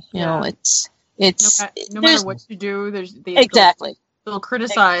that. It's no matter what you do, exactly they'll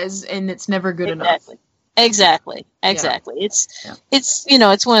criticize, and it's never good enough. Exactly. Yeah. It's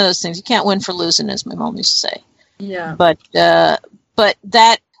it's one of those things. You can't win for losing, as my mom used to say. Yeah. But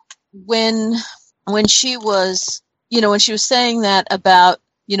that when she was when she was saying that about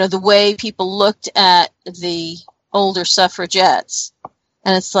the way people looked at the older suffragettes,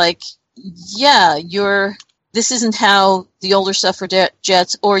 and it's like, yeah, this isn't how the older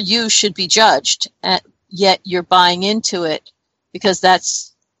suffragettes or you should be judged, yet you're buying into it because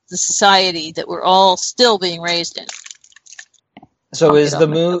that's the society that we're all still being raised in. So is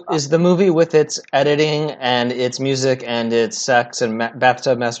the movie with its editing and its music and its sex and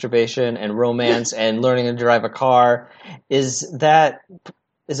bathtub masturbation and romance and learning to drive a car, is that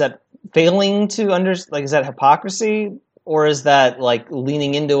failing to is that hypocrisy, or is that like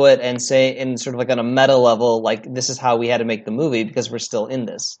leaning into it and say in sort of like on a meta level, like this is how we had to make the movie because we're still in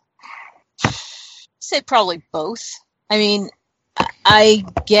this? I'd say probably both. I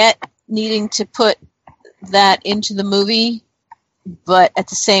get needing to put that into the movie, but at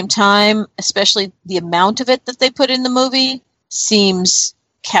the same time, especially the amount of it that they put in the movie seems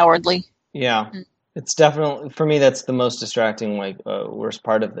cowardly. Yeah, it's definitely, for me, that's the most distracting, worst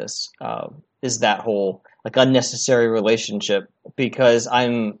part of this, is that whole unnecessary relationship, because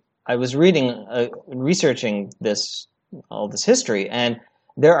I was researching all this history, and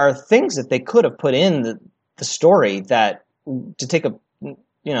there are things that they could have put in the story that to take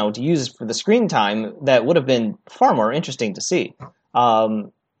to use for the screen time that would have been far more interesting to see.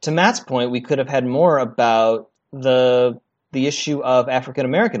 To Matt's point, we could have had more about the issue of African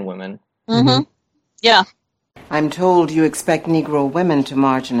American women. Mm-hmm. Yeah. I'm told you expect Negro women to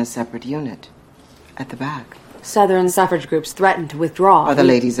march in a separate unit at the back. Southern suffrage groups threaten to withdraw. Are the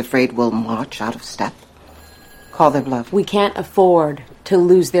ladies afraid we'll march out of step? Call their bluff. We can't afford to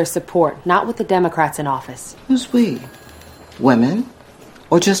lose their support, not with the Democrats in office. Who's we? Women?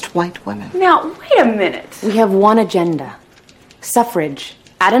 Or just white women? Now, wait a minute. We have one agenda. Suffrage.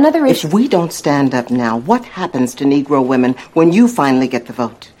 Add another issue. If we don't stand up now, what happens to Negro women when you finally get the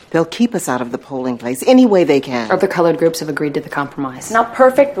vote? They'll keep us out of the polling place any way they can. Other colored groups have agreed to the compromise. Not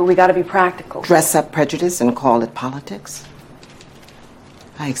perfect, but we gotta be practical. Dress up prejudice and call it politics?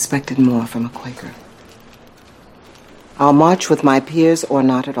 I expected more from a Quaker. I'll march with my peers or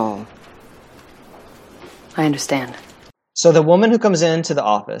not at all. I understand. So the woman who comes into the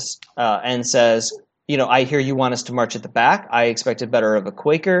office and says, I hear you want us to march at the back. I expected better of a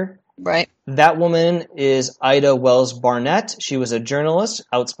Quaker. Right. That woman is Ida Wells Barnett. She was a journalist,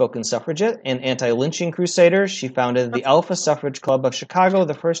 outspoken suffragette, and anti-lynching crusader. She founded the Alpha Suffrage Club of Chicago,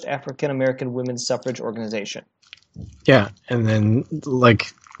 the first African-American women's suffrage organization. Yeah, and then,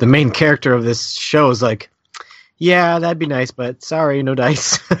 the main character of this show is yeah, that'd be nice, but sorry, no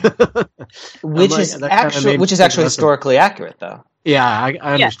dice. Which is actually historically accurate, though. Yeah, I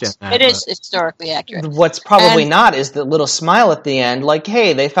understand that. It is historically accurate. What's probably not is the little smile at the end,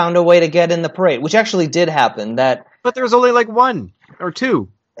 hey, they found a way to get in the parade, which actually did happen. But there was only one or two.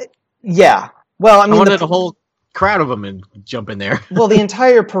 Yeah. Well, I wanted a whole crowd of them and jump in there. Well, the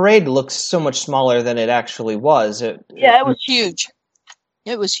entire parade looks so much smaller than it actually was. It was huge.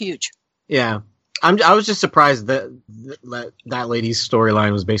 It was huge. Yeah. I was just surprised that lady's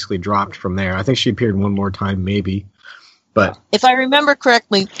storyline was basically dropped from there. I think she appeared one more time, maybe. But if I remember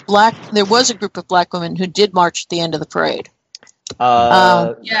correctly, there was a group of black women who did march at the end of the parade.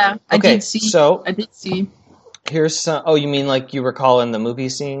 Yeah, I did see. So I did see. Here's some. Oh, you mean you recall in the movie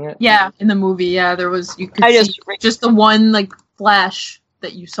seeing it? Yeah, in the movie. Yeah, there was. You could see just the one flash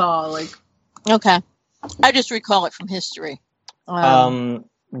that you saw. Okay, I just recall it from history.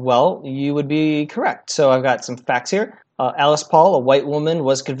 Well, you would be correct. So I've got some facts here. Alice Paul, a white woman,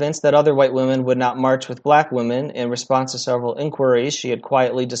 was convinced that other white women would not march with black women. In response to several inquiries, she had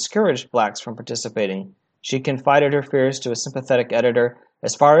quietly discouraged blacks from participating. She confided her fears to a sympathetic editor.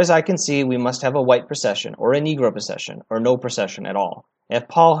 As far as I can see, we must have a white procession, or a Negro procession, or no procession at all. If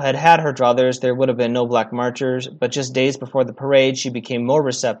Paul had had her druthers, there would have been no black marchers, but just days before the parade, she became more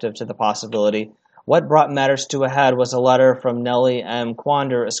receptive to the possibility What brought matters to a head was a letter from Nellie M.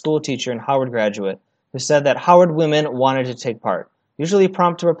 Quander, a school teacher and Howard graduate, who said that Howard women wanted to take part. Usually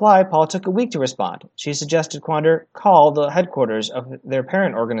prompt to reply, Paul took a week to respond. She suggested Quander call the headquarters of their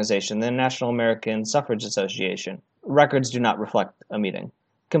parent organization, the National American Suffrage Association. Records do not reflect a meeting.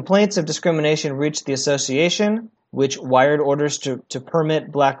 Complaints of discrimination reached the association, which wired orders to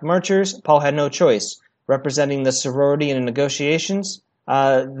permit black marchers. Paul had no choice. Representing the sorority in negotiations,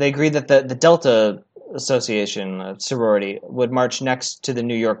 they agreed that the Delta Association sorority would march next to the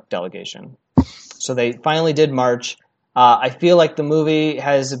New York delegation. So they finally did march. I feel like the movie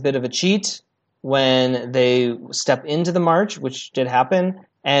has a bit of a cheat when they step into the march, which did happen,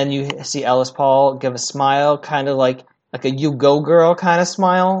 and you see Alice Paul give a smile, kind of like a you go girl kind of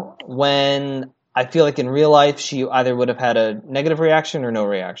smile, when I feel like in real life she either would have had a negative reaction or no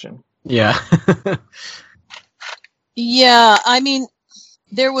reaction. Yeah. Yeah, I mean,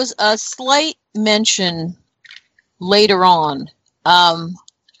 there was a slight mention later on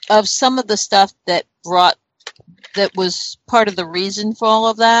of some of the stuff that was part of the reason for all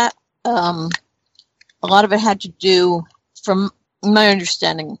of that. A lot of it had to do, from my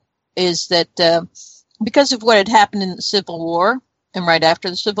understanding, is that because of what had happened in the Civil War and right after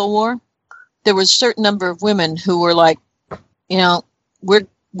the Civil War, there was a certain number of women who were like,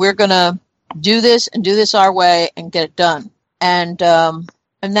 we're going to do this and do this our way and get it done. And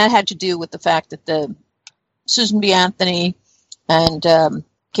that had to do with the fact that the Susan B. Anthony and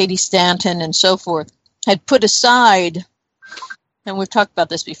Katie Stanton and so forth had put aside, and we've talked about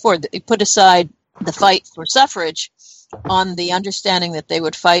this before, they put aside the fight for suffrage on the understanding that they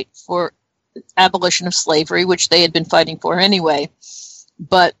would fight for abolition of slavery, which they had been fighting for anyway.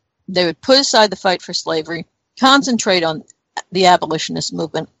 But they would put aside the fight for slavery, concentrate on the abolitionist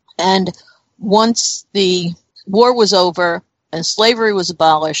movement, and once the war was over and slavery was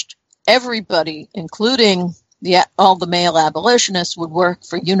abolished, everybody, including all the male abolitionists, would work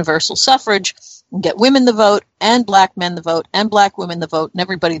for universal suffrage and get women the vote and black men the vote and black women the vote and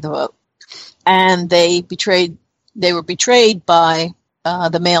everybody the vote. And they were betrayed by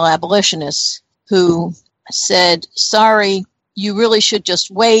the male abolitionists, who said, sorry, you really should just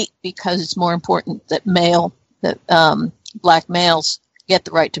wait because it's more important that black males get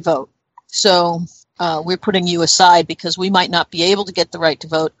the right to vote. So we're putting you aside because we might not be able to get the right to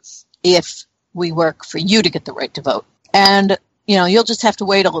vote if we work for you to get the right to vote. And, you'll just have to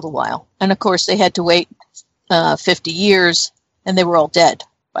wait a little while. And, of course, they had to wait 50 years, and they were all dead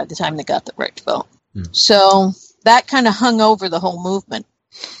by the time they got the right to vote. So that kind of hung over the whole movement.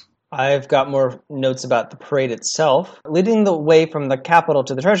 I've got more notes about the parade itself. Leading the way from the Capitol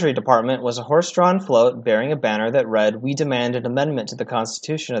to the Treasury Department was a horse-drawn float bearing a banner that read, "We demand an amendment to the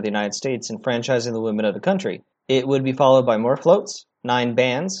Constitution of the United States enfranchising the women of the country." It would be followed by more floats, 9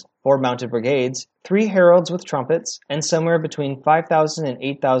 bands, 4 mounted brigades, 3 heralds with trumpets, and somewhere between 5,000 and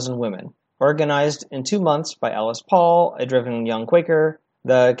 8,000 women. Organized in 2 months by Alice Paul, a driven young Quaker,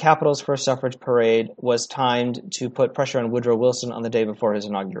 the Capitol's first suffrage parade was timed to put pressure on Woodrow Wilson on the day before his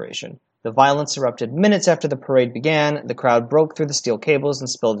inauguration. The violence erupted minutes after the parade began. The crowd broke through the steel cables and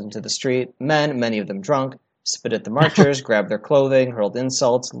spilled into the street. Men, many of them drunk, spit at the marchers, grabbed their clothing, hurled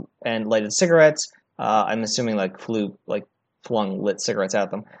insults, and lighted cigarettes. I'm assuming flung lit cigarettes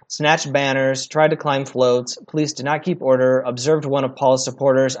at them. Snatched banners, tried to climb floats. Police did not keep order. Observed one of Paul's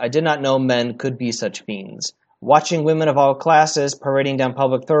supporters. "I did not know men could be such fiends." Watching women of all classes parading down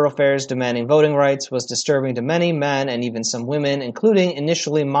public thoroughfares demanding voting rights was disturbing to many men and even some women, including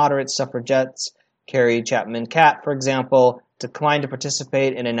initially moderate suffragettes. Carrie Chapman Catt, for example, declined to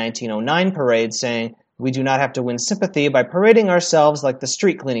participate in a 1909 parade, saying, "We do not have to win sympathy by parading ourselves like the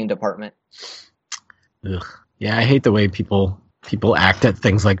street cleaning department." Ugh. Yeah, I hate the way people act at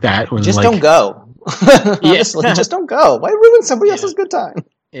things like that. When, don't go. Honestly, just don't go. Why ruin somebody else's good time?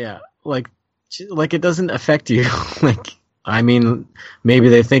 Yeah, like it doesn't affect you. Maybe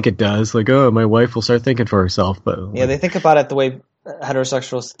they think it does. Like, oh, my wife will start thinking for herself. But yeah, they think about it the way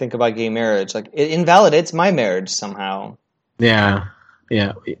heterosexuals think about gay marriage. Like, it invalidates my marriage somehow. Yeah.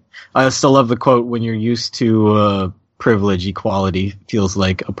 I still love the quote, "When you're used to privilege, equality feels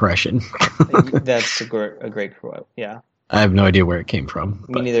like oppression." That's a great quote. Yeah. I have no idea where it came from.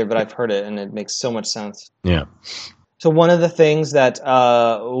 Me neither, but I've heard it, and it makes so much sense. Yeah. So one of the things that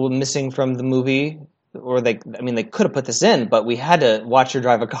were missing from the movie, or they could have put this in, but we had to watch her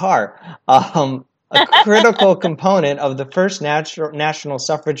drive a car. A critical component of the first national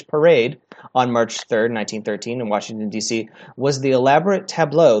suffrage parade on March 3rd, 1913 in Washington, D.C., was the elaborate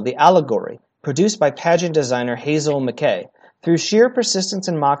tableau, the allegory, produced by pageant designer Hazel McKay. Through sheer persistence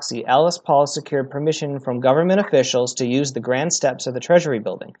and moxie, Alice Paul secured permission from government officials to use the grand steps of the Treasury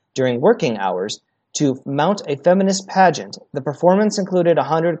building. During working hours, to mount a feminist pageant. The performance included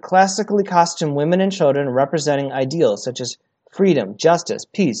 100 classically costumed women and children representing ideals such as freedom, justice,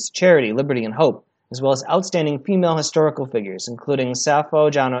 peace, charity, liberty, and hope, as well as outstanding female historical figures, including Sappho,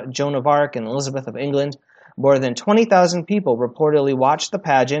 Joan of Arc, and Elizabeth of England. More than 20,000 people reportedly watched the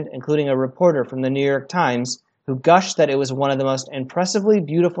pageant, including a reporter from the New York Times, who gushed that it was one of the most impressively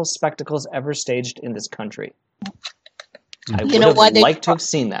beautiful spectacles ever staged in this country. I would have liked to have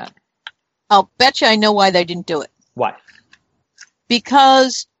seen that. I'll bet you I know why they didn't do it. Why?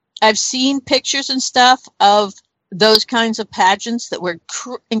 Because I've seen pictures and stuff of those kinds of pageants that were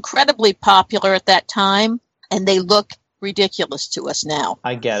incredibly popular at that time, and they look ridiculous to us now.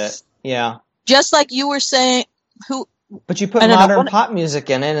 I get it. Yeah. Just like you were saying, But you put modern pop music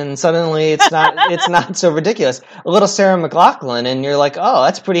in it, and suddenly it's not so ridiculous. A little Sarah McLachlan, and you're like, oh,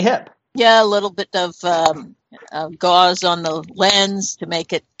 that's pretty hip. Yeah, a little bit of gauze on the lens to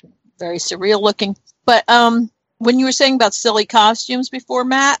make it very surreal looking. But when you were saying about silly costumes before,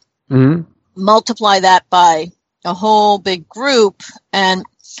 Matt, multiply that by a whole big group, and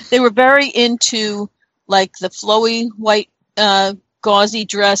they were very into like the flowy white gauzy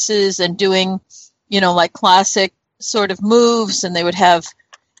dresses and doing, like classic sort of moves, and they would have,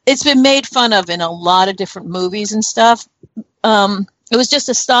 it's been made fun of in a lot of different movies and stuff. It was just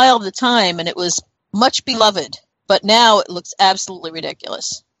a style of the time, and it was much beloved, but now it looks absolutely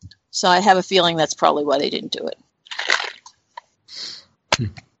ridiculous. So I have a feeling that's probably why they didn't do it.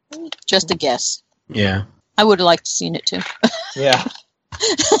 Just a guess. Yeah. I would have liked to seen it too. Yeah.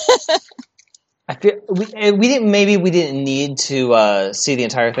 I feel we didn't need to see the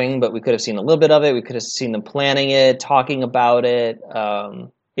entire thing, but we could have seen a little bit of it. We could have seen them planning it, talking about it.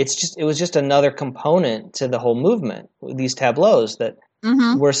 It was just another component to the whole movement. These tableaus that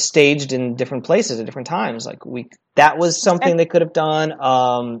were staged in different places at different times. That was something they could have done.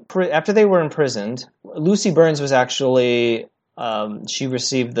 After they were imprisoned, Lucy Burns was actually she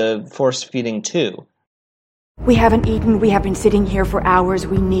received the force feeding too. We haven't eaten. We have been sitting here for hours.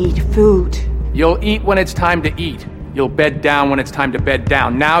 We need food. You'll eat when it's time to eat. You'll bed down when it's time to bed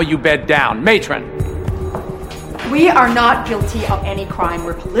down. Now you bed down. Matron! We are not guilty of any crime.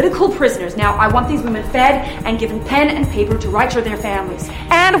 We're political prisoners. Now, I want these women fed and given pen and paper to write to their families.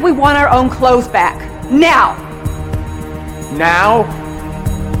 And we want our own clothes back. Now! Now,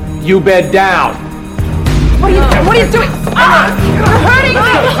 you bed down. What are you doing? What are you doing? You're hurting me!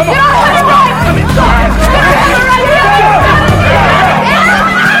 Get off my wife!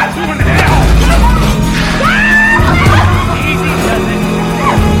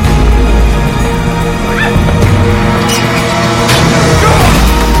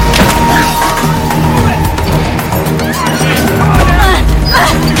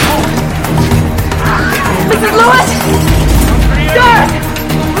 Mrs. Lewis! Sir!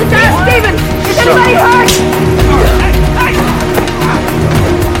 Lieutenant Stevens! Is anybody hurt?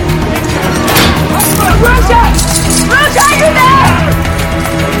 Russia! Russia, are you there?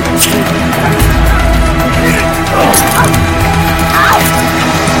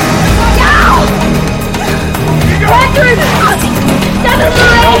 Patrick!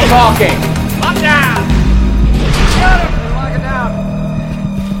 No talking! Lock down! Lock it down!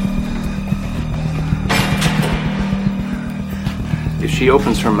 If she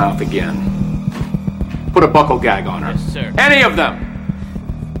opens her mouth again, put a buckle gag on her. Yes, sir. Any of them!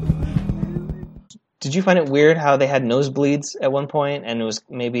 Did you find it weird how they had nosebleeds at one point, and it was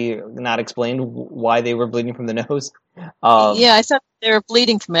maybe not explained why they were bleeding from the nose? Yeah, I thought they were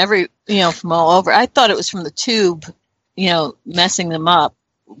bleeding from from all over. I thought it was from the tube, messing them up.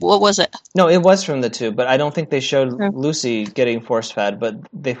 What was it? No, it was from the tube, but I don't think they showed Lucy getting force-fed, but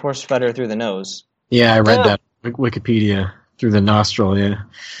they force-fed her through the nose. Yeah, I read that. Wikipedia. Through the nostril, yeah.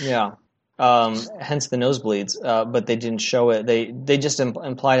 Yeah. Hence the nosebleeds, but they didn't show it. They just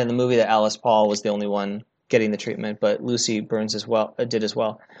implied in the movie that Alice Paul was the only one getting the treatment, but Lucy Burns did as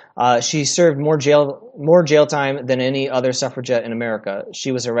well. She served more jail time than any other suffragette in America.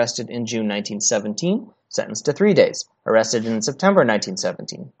 She was arrested in June 1917, sentenced to 3 days. Arrested in September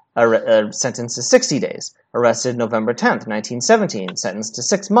 1917, sentenced to 60 days. Arrested November 10th, 1917, sentenced to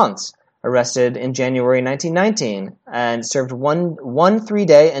 6 months. Arrested in January 1919 and served one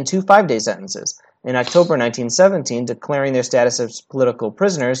 3-day and 2 5-day sentences. In October 1917, declaring their status as political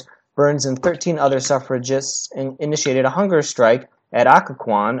prisoners, Burns and 13 other suffragists initiated a hunger strike at the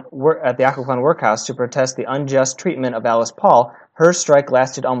Occoquan workhouse to protest the unjust treatment of Alice Paul. Her strike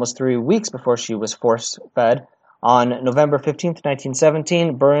lasted almost 3 weeks before she was force-fed. On November 15th,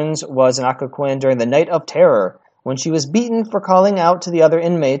 1917, Burns was in Occoquan during the Night of Terror, when she was beaten for calling out to the other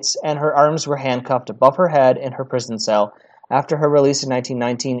inmates, and her arms were handcuffed above her head in her prison cell. After her release in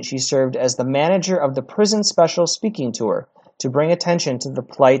 1919, she served as the manager of the Prison Special Speaking Tour to bring attention to the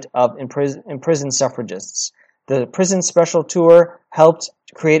plight of imprisoned suffragists. The Prison Special Tour helped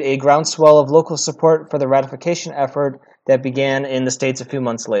create a groundswell of local support for the ratification effort that began in the States a few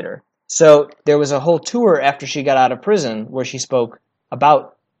months later. So there was a whole tour after she got out of prison where she spoke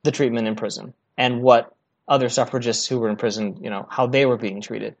about the treatment in prison and what other suffragists who were in prison, how they were being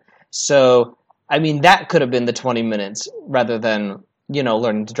treated. So, I mean, that could have been the 20 minutes rather than,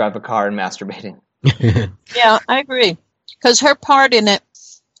 learning to drive a car and masturbating. Yeah, I agree. Because her part in it,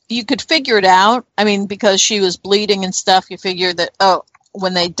 you could figure it out. I mean, because she was bleeding and stuff, you figure that,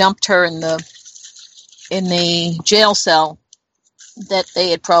 when they dumped her in the jail cell, that they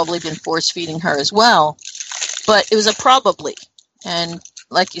had probably been force-feeding her as well. But it was a probably. And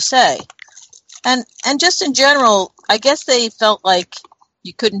like you say, and just in general, I guess they felt like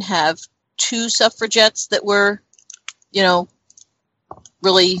you couldn't have two suffragettes that were,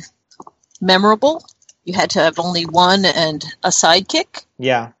 really memorable. You had to have only one and a sidekick.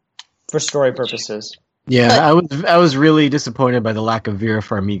 Yeah, for story purposes. Yeah, I was really disappointed by the lack of Vera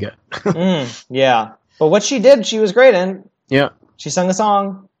Farmiga. Yeah, but what she did, she was great in. Yeah. She sung a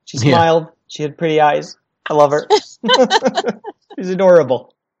song. She smiled. Yeah. She had pretty eyes. I love her. She's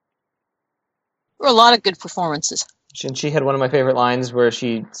adorable. There were a lot of good performances. She had one of my favorite lines where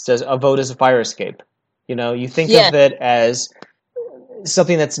she says, "A vote is a fire escape." You think of it as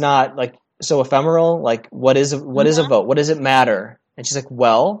something that's not like so ephemeral. Like, what is a vote? What does it matter? And she's like,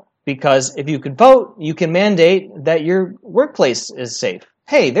 well, because if you could vote, you can mandate that your workplace is safe.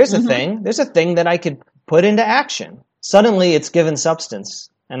 Hey, there's a thing. There's a thing that I could put into action. Suddenly, it's given substance.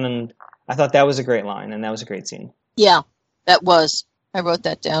 And then I thought that was a great line, and that was a great scene. Yeah, that was. I wrote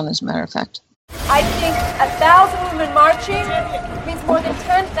that down, as a matter of fact. I think 1,000 women marching means more than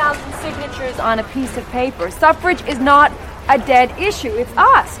 10,000 signatures on a piece of paper. Suffrage is not a dead issue. It's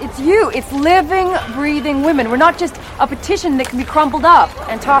us. It's you. It's living, breathing women. We're not just a petition that can be crumpled up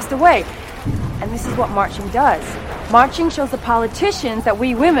and tossed away. And this is what marching does. Marching shows the politicians that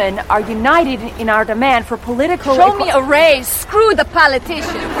we women are united in our demand for political... Show me a raise. Screw the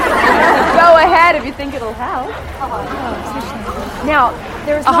politicians. Go ahead if you think it'll help. Now,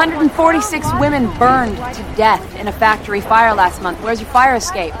 there's 146 women burned to death in a factory fire last month. Where's your fire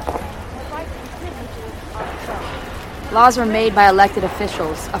escape? Laws are made by elected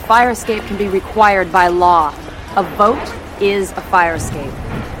officials. A fire escape can be required by law. A vote is a fire escape.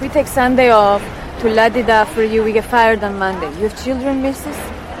 We take Sunday off to la-di-da for you. We get fired on Monday. You have children, missus?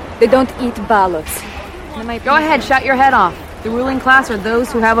 They don't eat ballots. Go ahead, shut your head off. The ruling class are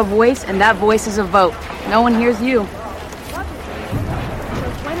those who have a voice, and that voice is a vote. No one hears you.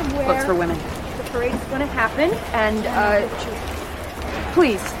 Votes for women. The parade's going to happen, and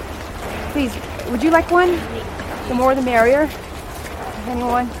please, would you like one? The more the merrier.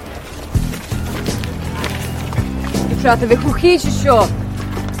 Anyone? Дівчата, хочете що?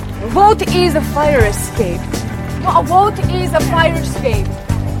 Vote is a fire escape. No, a vote is a fire escape.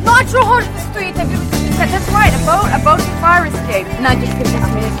 No, чого ж ви стоїте? That's right, a vote is a fire escape. Надюшка,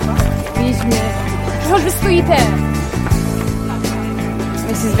 візьми. Чого ж ви стоїте?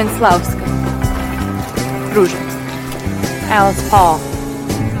 Mrs. Венславська. Друже. Alice Paul.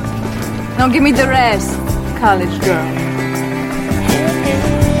 Now give me the rest, college girl.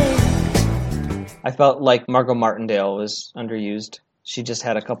 I felt like Margot Martindale was underused. She just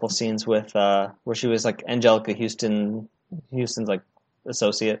had a couple scenes with where she was like Angelica Houston's like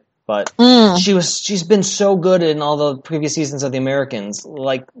associate, but she's been so good in all the previous seasons of The Americans.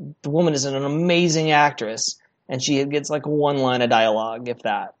 Like, the woman is an amazing actress, and she gets like one line of dialogue, if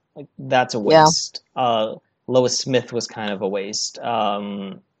that. Like, that's a waste. Yeah. Lois Smith was kind of a waste,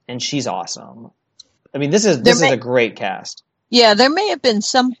 and she's awesome. I mean, this is a great cast. Yeah, there may have been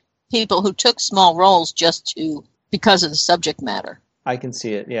some people who took small roles because of the subject matter. I can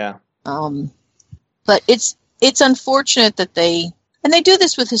see it, yeah. But it's unfortunate that they do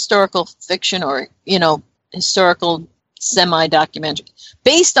this with historical fiction or, historical semi-documentary.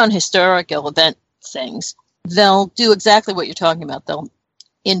 Based on historical event things, they'll do exactly what you're talking about. They'll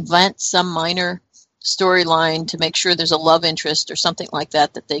invent some minor storyline to make sure there's a love interest or something like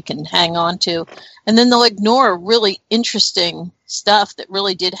that they can hang on to. And then they'll ignore really interesting stuff that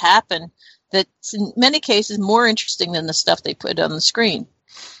really did happen that's in many cases more interesting than the stuff they put on the screen.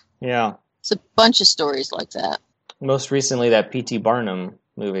 Yeah. It's a bunch of stories like that. Most recently, that P.T. Barnum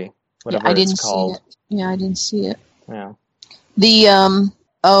movie, whatever it's called. See it. Yeah, I didn't see it. Yeah. The,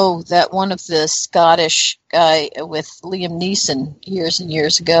 that one of the Scottish guy with Liam Neeson years and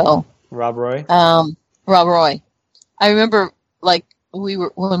years ago. Rob Roy? Rob Roy. I remember, when we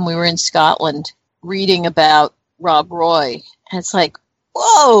were in Scotland, reading about Rob Roy. And it's like,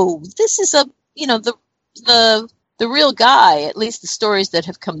 whoa, this is the real guy. At least the stories that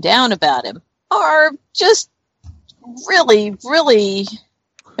have come down about him are just really, really,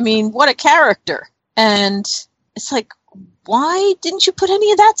 I mean, what a character. And it's like, why didn't you put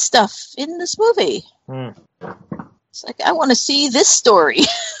any of that stuff in this movie? It's like, I want to see this story.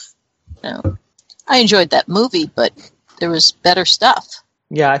 I enjoyed that movie, but there was better stuff.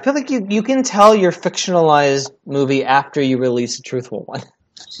 Yeah, I feel like you can tell your fictionalized movie after you release a truthful one.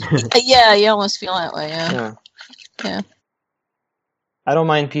 Yeah, you almost feel that way, yeah. I don't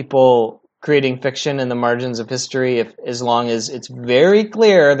mind people creating fiction in the margins of history as long as it's very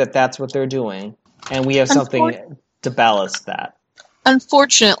clear that that's what they're doing, and we have something to ballast that.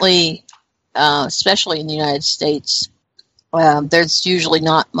 Unfortunately, especially in the United States, there's usually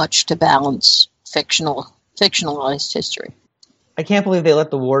not much to balance fictionalized history. I can't believe they let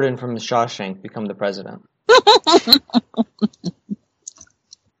the warden from the Shawshank become the president.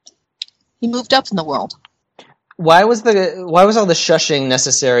 He moved up in the world. Why was all the shushing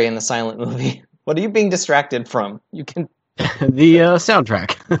necessary in the silent movie? What are you being distracted from? You can the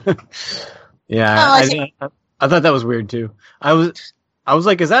soundtrack. Yeah, I thought that was weird too. I was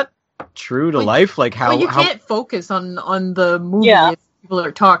like, is that true to life? Like how you can't focus on the movie if people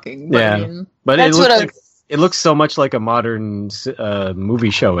are talking. But yeah, I mean, but it looks so much like a modern movie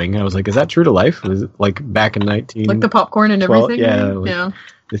showing. I was like, is that true to life? Was it like back in 19? Like the popcorn and everything. Yeah.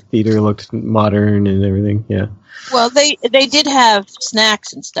 The theater looked modern and everything. Yeah. Well, they did have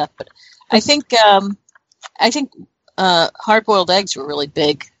snacks and stuff, but I think hard-boiled eggs were really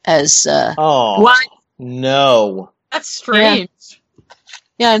big as. What? No. That's strange.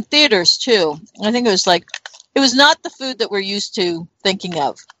 Yeah, in theaters too. I think it was not the food that we're used to thinking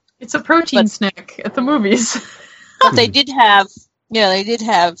of. It's a protein snack at the movies. But they did have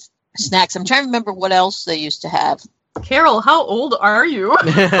snacks. I'm trying to remember what else they used to have. Carol, how old are you?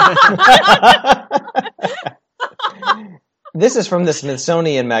 This is from the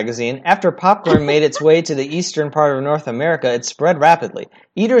Smithsonian Magazine. After popcorn made its way to the eastern part of North America, it spread rapidly.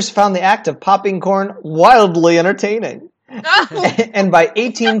 Eaters found the act of popping corn wildly entertaining. And by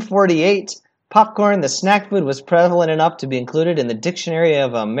 1848, popcorn, the snack food, was prevalent enough to be included in the Dictionary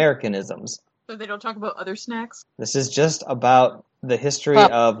of Americanisms. So they don't talk about other snacks? This is just about the history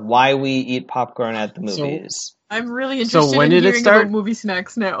of why we eat popcorn at the movies. I'm really interested in hearing about movie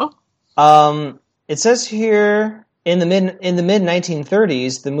snacks now. It says here in the mid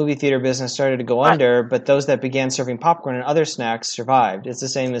 1930s, the movie theater business started to go under, but those that began serving popcorn and other snacks survived. It's the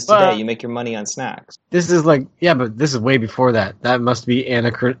same as today. You make your money on snacks. This is but this is way before that. That must be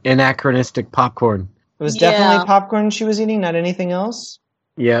anachronistic popcorn. It was definitely popcorn she was eating, not anything else?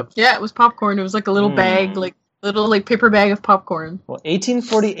 Yep. Yeah, it was popcorn. It was like a little bag, little paper bag of popcorn. Well,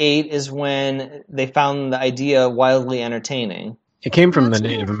 1848 is when they found the idea wildly entertaining. It came from the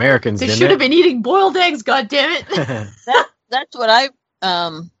Native Americans, They didn't should it? have been eating boiled eggs, goddammit. That's what I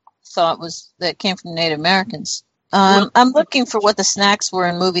thought that came from Native Americans. I'm looking for what the snacks were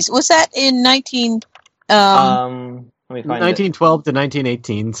in movies. Was that in 1912 to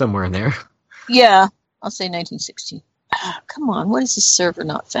 1918, somewhere in there. Yeah, I'll say 1916. Come on, what is this server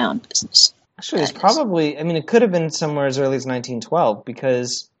not found business? Actually, it's probably, it could have been somewhere as early as 1912,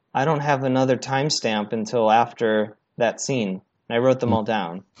 because I don't have another timestamp until after that scene. And I wrote them all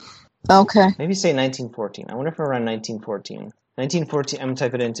down. Okay. Maybe say 1914. I wonder if we're around 1914. 1914, I'm going to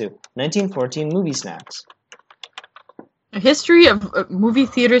type it into 1914 movie snacks. A history of movie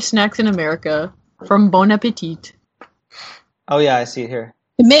theater snacks in America from Bon Appetit. Oh yeah, I see it here.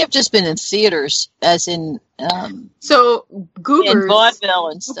 It may have just been in theaters, as in so Goobers, in vaudeville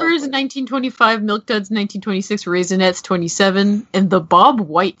and stuff. Goobers 1925, Milk Duds 1926, Raisinets 27, and the Bob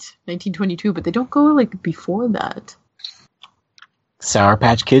White 1922. But they don't go before that. Sour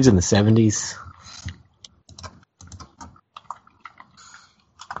Patch Kids in the 70s.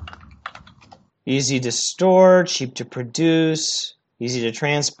 Easy to store, cheap to produce, easy to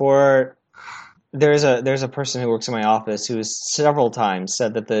transport. There's a person who works in my office who has several times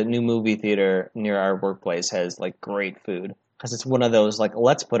said that the new movie theater near our workplace has great food, because it's one of those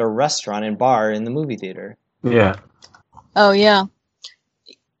let's put a restaurant and bar in the movie theater. Yeah. Oh yeah.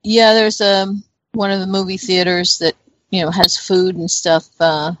 Yeah, there's one of the movie theaters that has food and stuff.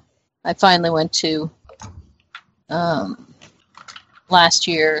 I finally went to last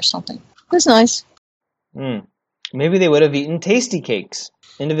year or something. It was nice. Maybe they would have eaten Tasty Cakes.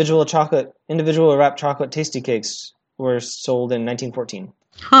 Individual wrapped chocolate Tasty Cakes were sold in 1914.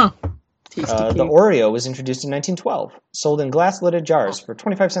 Huh. The Oreo was introduced in 1912, sold in glass-lidded jars for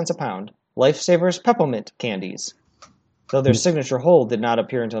 25 cents a pound. Lifesavers peppermint candies, though their signature hold did not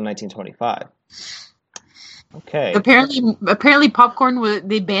appear until 1925. Okay. Apparently, popcorn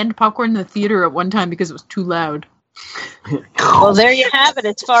they banned popcorn in the theater at one time because it was too loud. Well, there you have it.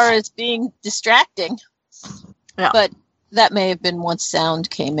 As far as being distracting, but that may have been once sound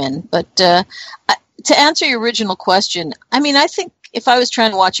came in. But to answer your original question, I mean, I think if I was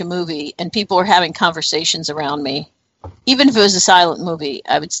trying to watch a movie and people were having conversations around me, even if it was a silent movie,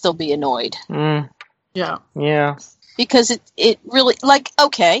 I would still be annoyed. Yeah. Because it really, like,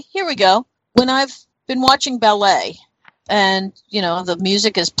 okay, here we go. When I've been watching ballet, and the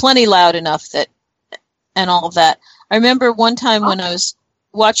music is plenty loud enough and all of that. I remember one time when I was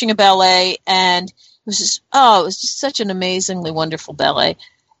watching a ballet, and it was just such an amazingly wonderful ballet,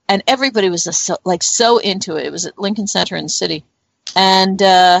 and everybody was so into it. It was at Lincoln Center in the city, and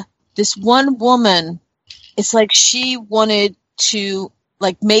this one woman, it's like she wanted to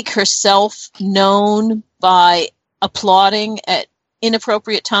make herself known by applauding at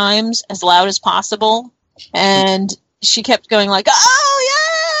inappropriate times as loud as possible, and she kept going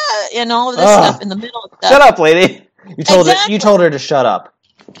 "Oh yeah," and all of this stuff in the middle of that. Shut up, lady! You told her to shut up.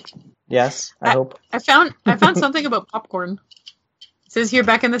 Yes, I hope. I found something about popcorn. It says here,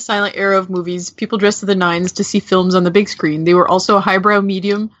 back in the silent era of movies, people dressed to the nines to see films on the big screen. They were also a highbrow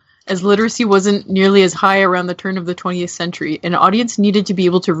medium, as literacy wasn't nearly as high around the turn of the 20th century. An audience needed to be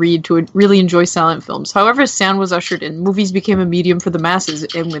able to read to really enjoy silent films. However, sound was ushered in. Movies became a medium for the masses,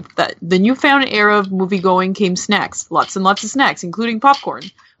 and with the newfound era of movie-going came snacks. Lots and lots of snacks, including popcorn.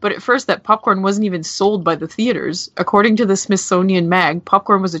 But at first, that popcorn wasn't even sold by the theaters. According to the Smithsonian Mag,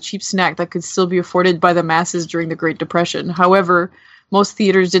 popcorn was a cheap snack that could still be afforded by the masses during the Great Depression. However, most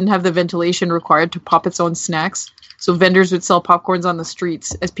theaters didn't have the ventilation required to pop its own snacks, so vendors would sell popcorns on the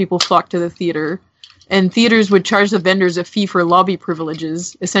streets as people flocked to the theater. And theaters would charge the vendors a fee for lobby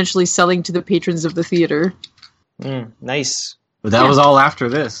privileges, essentially selling to the patrons of the theater. Nice. But that was all after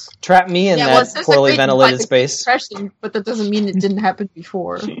this. Trap me in that poorly ventilated space. But that doesn't mean it didn't happen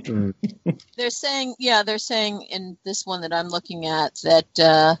before. They're saying in this one that I'm looking at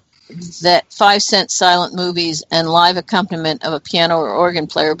that 5-cent silent movies and live accompaniment of a piano or organ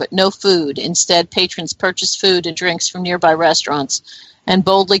player, but no food. Instead, patrons purchased food and drinks from nearby restaurants and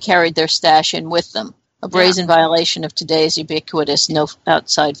boldly carried their stash in with them. A brazen violation of today's ubiquitous no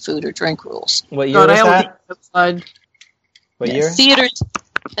outside food or drink rules. What year was that? Outside. What year? Theaters.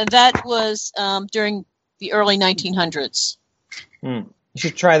 And that was during the early 1900s. You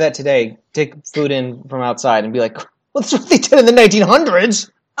should try that today. Take food in from outside and be like, well, that's what they did in the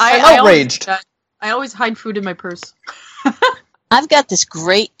 1900s. I'm outraged. I always hide food in my purse. I've got this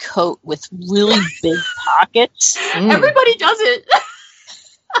great coat with really big pockets. Everybody does it.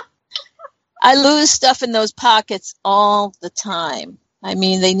 I lose stuff in those pockets all the time. I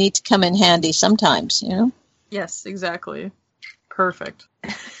mean, they need to come in handy sometimes, Yes, exactly. Perfect.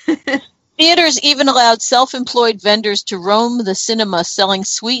 Theaters even allowed self-employed vendors to roam the cinema selling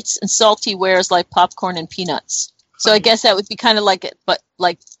sweets and salty wares like popcorn and peanuts. So I guess that would be kind of like it, but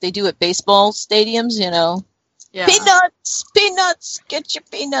like they do at baseball stadiums, Yeah. Peanuts, get your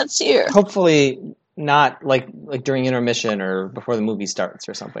peanuts here. Hopefully not like during intermission or before the movie starts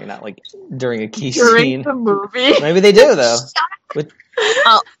or something, not like during a key scene. During the movie. Maybe they do, though.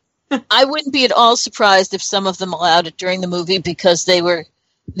 I wouldn't be at all surprised if some of them allowed it during the movie because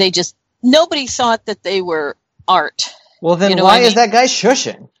nobody thought that they were art. Well, then why is that guy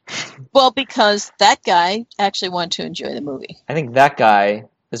shushing? Well, because that guy actually wanted to enjoy the movie. I think that guy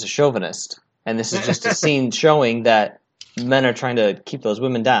is a chauvinist, and this is just a scene showing that men are trying to keep those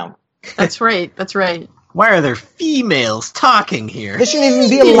women down. That's right. Why are there females talking here? They shouldn't even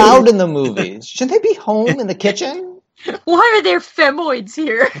be allowed in the movies. Shouldn't they be home in the kitchen? Why are there femoids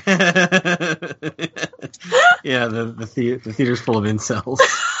here? Yeah, the theater's full of incels.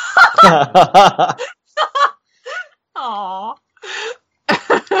 Aww.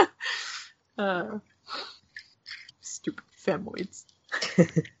 Stupid femoids. There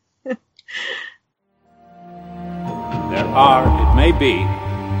are, it may be,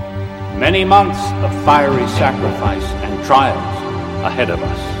 many months of fiery sacrifice and trials ahead of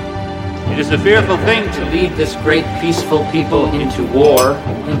us. It is a fearful thing to lead this great peaceful people into war.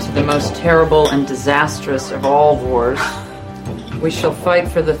 Into the most terrible and disastrous of all wars. We shall fight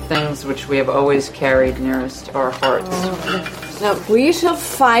for the things which we have always carried nearest our hearts. No, we shall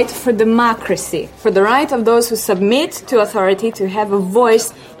fight for democracy, for the right of those who submit to authority to have a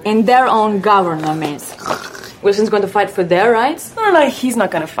voice in their own governments. Wilson's going to fight for their rights? No, he's not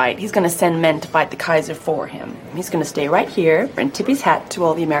going to fight. He's going to send men to fight the Kaiser for him. He's going to stay right here and tip his hat to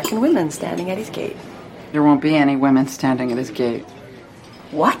all the American women standing at his gate. There won't be any women standing at his gate.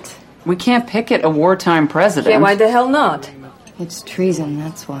 What? We can't picket a wartime president. Yeah, why the hell not? It's treason,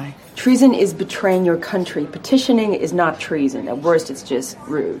 that's why. Treason is betraying your country. Petitioning is not treason. At worst, it's just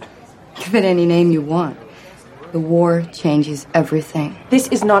rude. Give it any name you want. The war changes everything. This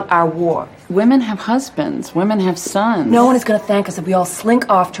is not our war. Women have husbands. Women have sons. No one is going to thank us if we all slink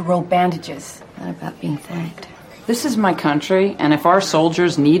off to roll bandages. Not about being thanked. This is my country, and if our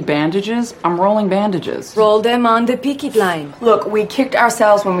soldiers need bandages, I'm rolling bandages. Roll them on the picket line. Look, we kicked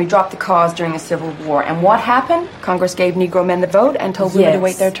ourselves when we dropped the cause during the Civil War. And what happened? Congress gave Negro men the vote and told women to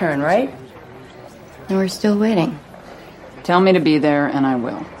wait their turn, right? And we're still waiting. Tell me to be there, and I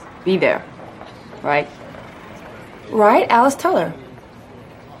will. Be there. Right? Right, Alice, tell her.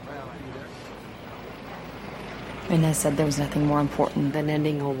 Inez said there was nothing more important than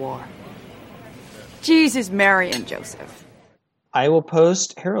ending a war. Jesus, Mary, and Joseph. I will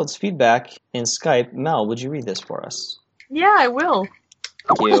post Harold's feedback in Skype. Mel, would you read this for us? Yeah, I will.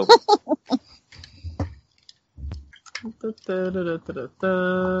 Thank you.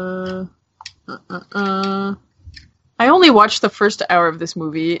 I only watched the first hour of this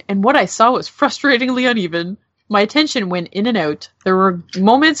movie, and what I saw was frustratingly uneven. My attention went in and out. There were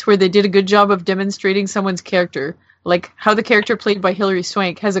moments where they did a good job of demonstrating someone's character, like how the character played by Hilary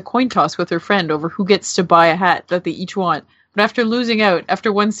Swank has a coin toss with her friend over who gets to buy a hat that they each want. But after losing out,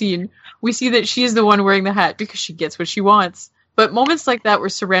 after one scene, we see that she is the one wearing the hat because she gets what she wants. But moments like that were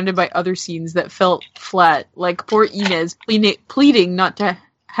surrounded by other scenes that felt flat, like poor Inez pleading not to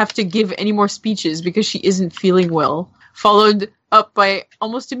have to give any more speeches because she isn't feeling well, followed up by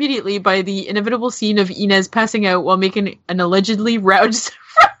almost immediately by the inevitable scene of Inez passing out while making an allegedly rousing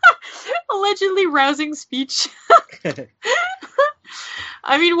speech.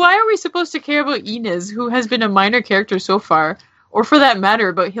 I mean, why are we supposed to care about Inez, who has been a minor character so far, or for that matter,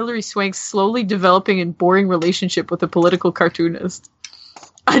 about Hilary Swank's slowly developing and boring relationship with a political cartoonist?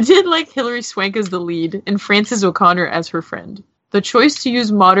 I did like Hilary Swank as the lead, and Frances O'Connor as her friend. The choice to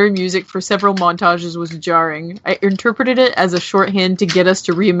use modern music for several montages was jarring. I interpreted it as a shorthand to get us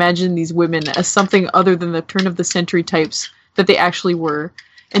to reimagine these women as something other than the turn-of-the-century types that they actually were,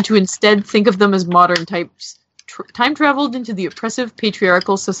 and to instead think of them as modern types, time-traveled into the oppressive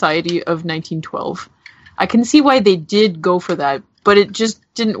patriarchal society of 1912. I can see why they did go for that, but it just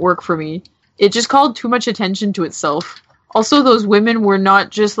didn't work for me. It just called too much attention to itself. Also, those women were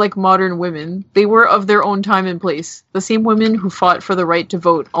not just like modern women. They were of their own time and place. The same women who fought for the right to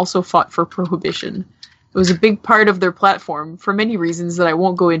vote also fought for prohibition. It was a big part of their platform, for many reasons that I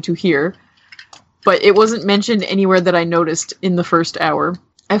won't go into here, but it wasn't mentioned anywhere that I noticed in the first hour.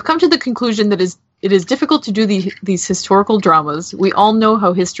 I've come to the conclusion that it is difficult to do these historical dramas. We all know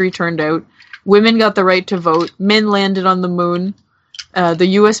how history turned out. Women got the right to vote. Men landed on the moon. The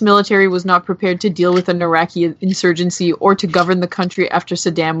U.S. military was not prepared to deal with an Iraqi insurgency or to govern the country after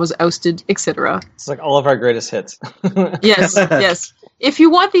Saddam was ousted, etc. It's like all of our greatest hits. Yes, yes. If you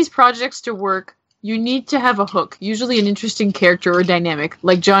want these projects to work, you need to have a hook, usually an interesting character or dynamic,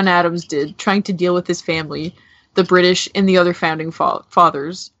 like John Adams did, trying to deal with his family, the British, and the other founding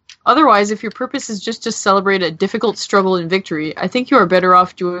fathers. Otherwise, if your purpose is just to celebrate a difficult struggle and victory, I think you are better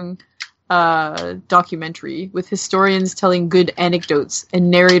off doing documentary with historians telling good anecdotes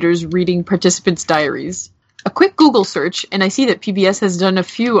and narrators reading participants' diaries. A quick Google search, and I see that PBS has done a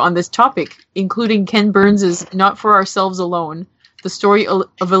few on this topic, including Ken Burns' Not For Ourselves Alone, the story of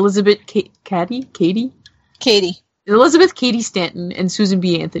Elizabeth Cady Stanton and Susan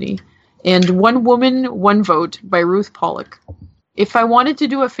B. Anthony, and One Woman, One Vote by Ruth Pollock. If I wanted to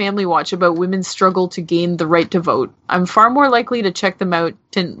do a family watch about women's struggle to gain the right to vote, I'm far more likely to check them out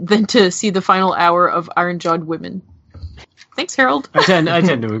than to see the final hour of Iron-Jawed Women. Thanks, Harold. I tend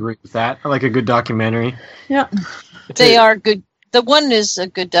to agree with that. I like a good documentary. Yeah. They are good. The one is a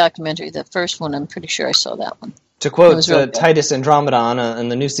good documentary. The first one, I'm pretty sure I saw that one. To quote Titus Andromedon in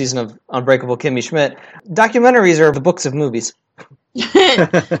the new season of Unbreakable Kimmy Schmidt, documentaries are the books of movies.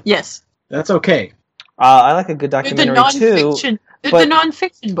 Yes. That's okay. I like a good documentary too. The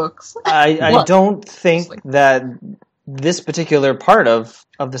non-fiction books. I don't think that this particular part of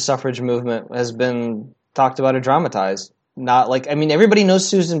the suffrage movement has been talked about or dramatized. Not like, I mean, everybody knows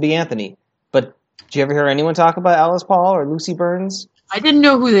Susan B. Anthony, but did you ever hear anyone talk about Alice Paul or Lucy Burns? I didn't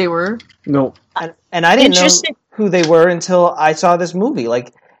know who they were. No. And I didn't know who they were until I saw this movie.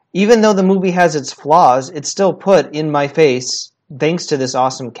 Like, even though the movie has its flaws, it's still put in my face, thanks to this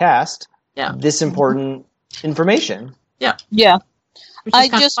awesome cast, this important information. Yeah. Yeah.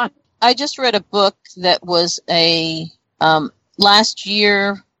 I just read a book that was a last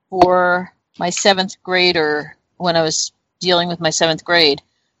year for my 7th grader when I was dealing with my 7th grade.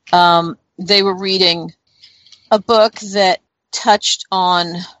 They were reading a book that touched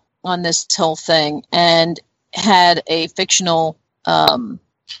on this whole thing, and had a fictional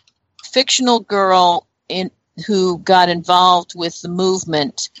girl who got involved with the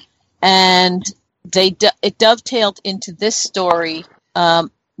movement, and it dovetailed into this story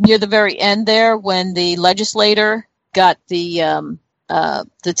near the very end there when the legislator got the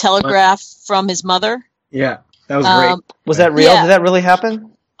telegraph from his mother. Yeah, that was great. Was that real? Yeah. Did that really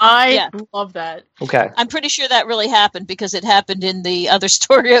happen? I love that. Okay. I'm pretty sure that really happened because it happened in the other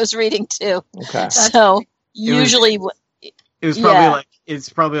story I was reading too. Okay. So usually, it was probably it's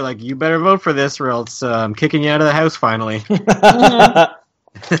probably like, you better vote for this or else I'm kicking you out of the house finally.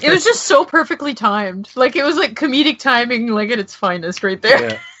 It was just so perfectly timed. Like, it was like comedic timing, like at its finest, right there.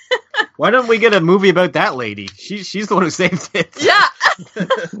 Yeah. Why don't we get a movie about that lady? She's the one who saved it. Yeah.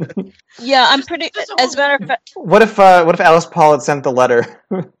 Yeah, I'm pretty. As a matter of fact, What if Alice Paul had sent the letter?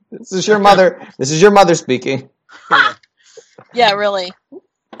 This is your mother. This is your mother speaking. yeah, really.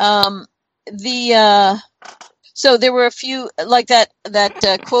 So there were a few like that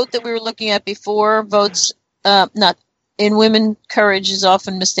quote that we were looking at before. Votes not in women. Courage is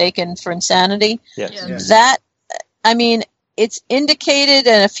often mistaken for insanity. Yes. Yeah. That, I mean, it's indicated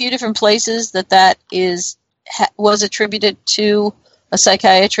in a few different places that was attributed to a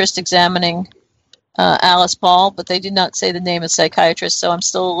psychiatrist examining Alice Paul, but they did not say the name of psychiatrist, so I'm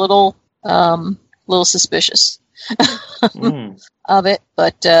still a little suspicious of it.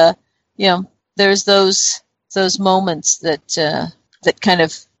 But there's those moments that kind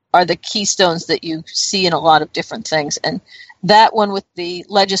of are the keystones that you see in a lot of different things, and that one with the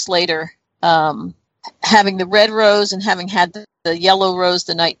legislator having the red rose and having had the yellow rose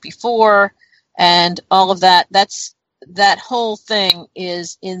the night before, and all of that. That whole thing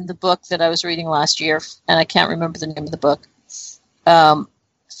is in the book that I was reading last year, and I can't remember the name of the book,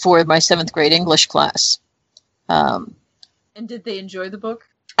 for my 7th grade English class. And did they enjoy the book?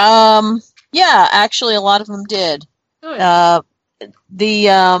 Yeah, actually, a lot of them did. Good.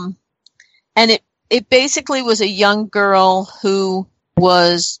 And it basically was a young girl who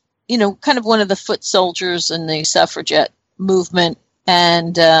was, kind of one of the foot soldiers in the suffragette movement,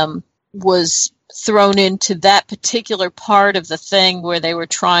 and was thrown into that particular part of the thing where they were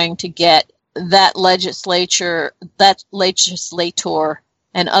trying to get that legislator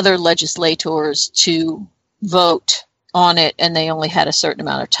and other legislators to vote on it, and they only had a certain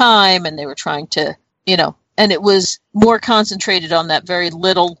amount of time, and they were trying to, and it was more concentrated on that very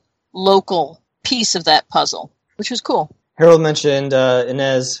little local piece of that puzzle, which was cool. Harold mentioned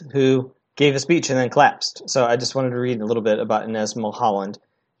Inez, who gave a speech and then collapsed. So I just wanted to read a little bit about Inez Milholland.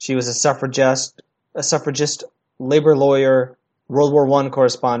 She was a suffragist, labor lawyer, World War I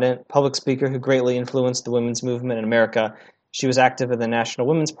correspondent, public speaker who greatly influenced the women's movement in America. She was active in the National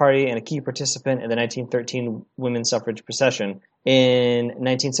Women's Party and a key participant in the 1913 women's suffrage procession. In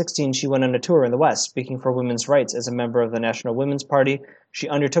 1916, she went on a tour in the West, speaking for women's rights as a member of the National Women's Party. She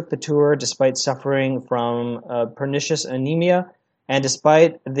undertook the tour despite suffering from pernicious anemia, and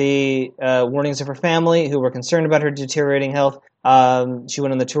despite the warnings of her family, who were concerned about her deteriorating health. She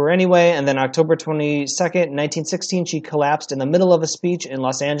went on the tour anyway, and then October 22nd, 1916, she collapsed in the middle of a speech in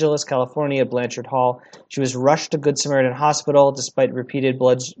Los Angeles, California, Blanchard Hall. She was rushed to Good Samaritan Hospital despite repeated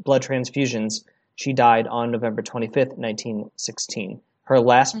blood transfusions. She died on November 25th, 1916. Her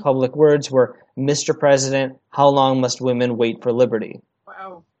last public words were, "Mr. President, how long must women wait for liberty?"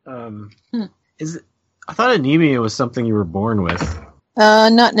 Wow. I thought anemia was something you were born with.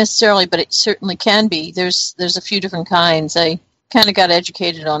 Not necessarily, but it certainly can be. There's a few different kinds. I kind of got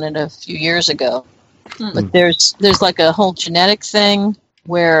educated on it a few years ago. But there's like a whole genetic thing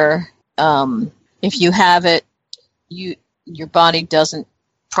where if you have it, your body doesn't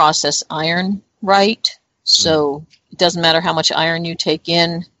process iron right. So it doesn't matter how much iron you take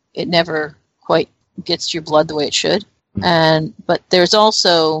in, it never quite gets to your blood the way it should. But there's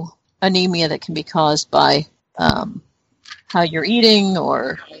also anemia that can be caused by how you're eating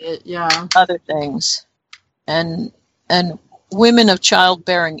or other things. And women of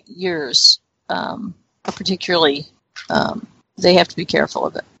childbearing years particularly, they have to be careful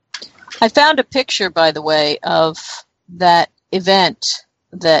of it. I found a picture, by the way, of that event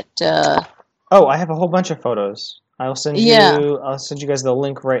that... I have a whole bunch of photos. I'll send you guys the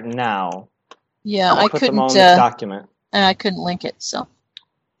link right now. Yeah, I couldn't... Put them on this document. I couldn't link it, so...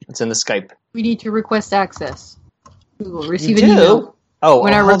 It's in the Skype. We need to request access. We will receive an email. Hold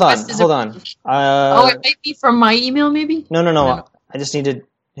on. It might be from my email, maybe? No. I just need to...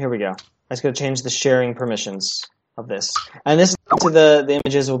 Here we go. I just got to change the sharing permissions of this. And this to the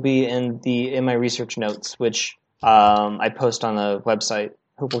images will be in my research notes, which I post on the website,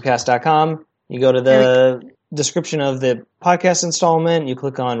 hooplecast.com. You go to the description of the podcast installment, you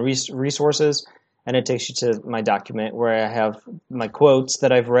click on resources, and it takes you to my document where I have my quotes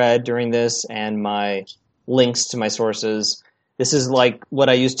that I've read during this and my links to my sources. This is like what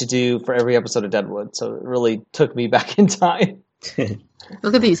I used to do for every episode of Deadwood, so it really took me back in time.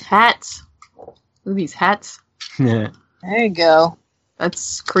 Look at these hats. Look at these hats. There you go.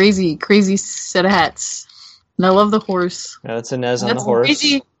 That's crazy set of hats. And I love the horse. Yeah, that's Inez on the horse.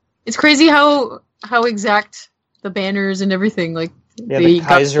 Crazy. It's crazy how exact the banners and everything, like, yeah, the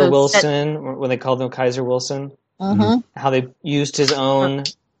Kaiser Wilson, when they called him Kaiser Wilson, how they used his own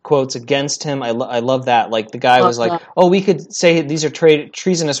quotes against him. I love that. Like, the guy was like, "Oh, we could say these are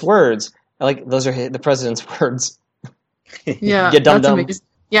treasonous words." Like, those are the president's words. Yeah, you dum-dum.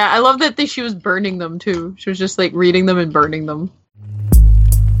 Yeah, I love that she was burning them too. She was just like reading them and burning them.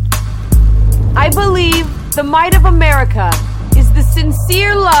 I believe the might of America is the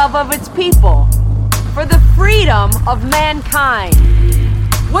sincere love of its people for the freedom of mankind.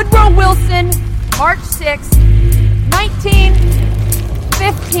 Woodrow Wilson, March 6,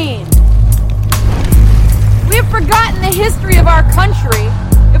 1915. We have forgotten the history of our country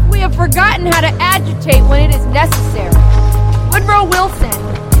if we have forgotten how to agitate when it is necessary. Woodrow Wilson,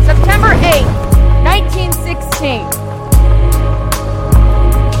 September 8, 1916.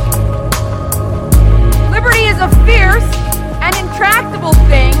 Liberty is a fierce and intractable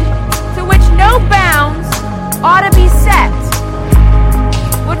thing to which no bounds ought to be set.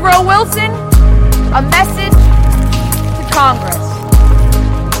 Woodrow Wilson, a message to Congress.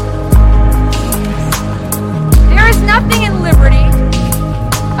 There is nothing in liberty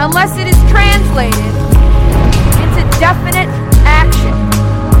unless it is translated into definite action.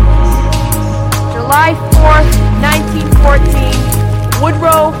 July 4th, 1914,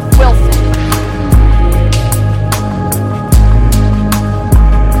 Woodrow Wilson.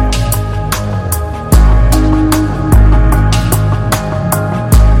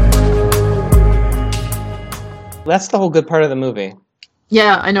 That's the whole good part of the movie.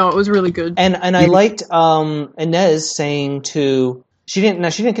 Yeah, I know, it was really good. And I liked Inez saying she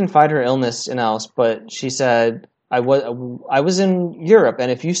didn't confide her illness in Alice, but she said, I was in Europe,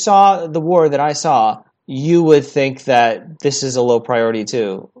 and if you saw the war that I saw, you would think that this is a low priority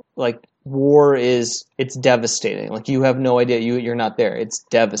too. Like, war it's devastating. Like, you have no idea, you're not there. It's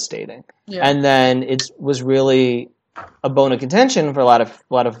devastating. Yeah. And then it was really a bone of contention for a lot of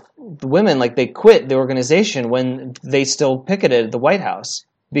the women. Like, they quit the organization when they still picketed the White House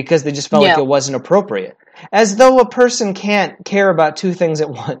because they just felt like it wasn't appropriate. As though a person can't care about two things at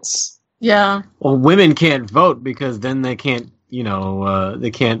once. Yeah. Well, women can't vote because then they can't,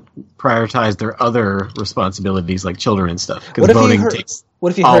 they can't prioritize their other responsibilities like children and stuff. Because voting takes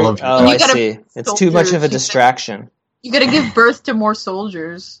all of. Oh, I see. It's too much of a distraction. You got to give birth to more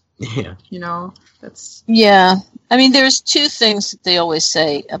soldiers. Yeah. That's. Yeah. I mean, there's two things that they always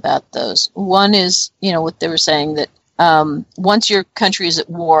say about those. One is, what they were saying that once your country is at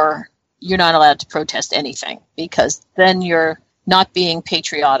war, you're not allowed to protest anything because then you're not being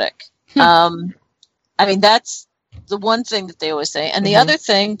patriotic. I mean, that's the one thing that they always say. And the other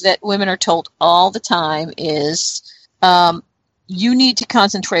thing that women are told all the time is you need to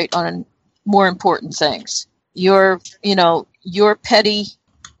concentrate on more important things. Your petty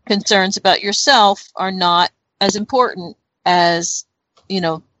concerns about yourself are not as important as,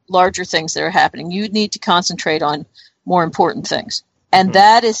 larger things that are happening. You need to concentrate on more important things. And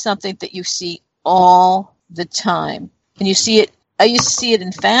that is something that you see all the time. And you see it, I used to see it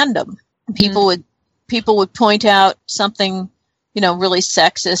in fandom. People would point out something, really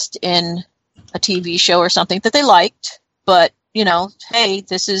sexist in a TV show or something that they liked, but, hey,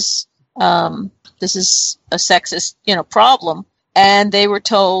 this is a sexist, problem. And they were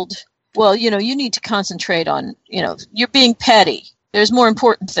told, well, you need to concentrate on, you're being petty. There's more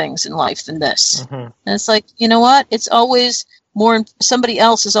important things in life than this. And it's like, you know what? It's always somebody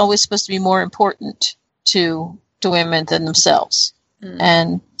else is always supposed to be more important to women than themselves.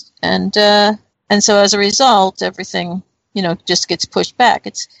 And so as a result, everything, just gets pushed back.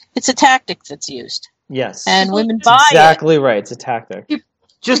 It's a tactic that's used. Yes. And women buy it. Exactly right. It's a tactic.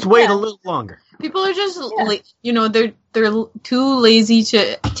 Just wait a little longer. People are just, they're too lazy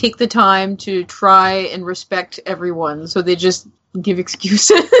to take the time to try and respect everyone, so they just give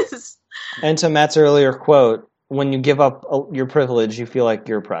excuses. And to Matt's earlier quote, when you give up your privilege, you feel like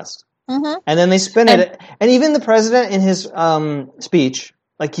you're oppressed. And then they spin it. And even the president in his speech,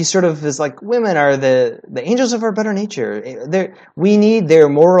 like, he sort of is like, women are the angels of our better nature. We need their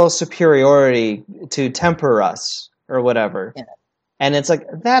moral superiority to temper us, or whatever. Yeah. And it's like,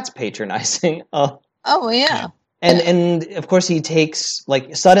 that's patronizing. Oh, yeah. And of course he takes,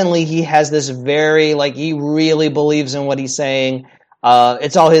 like, suddenly he has this very, like, he really believes in what he's saying.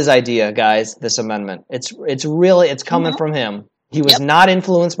 It's all his idea, guys, this amendment. It's coming from him. He was not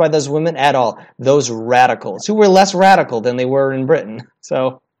influenced by those women at all. Those radicals, who were less radical than they were in Britain.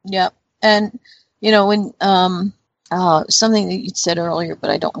 So. Yep. And, when something that you'd said earlier, but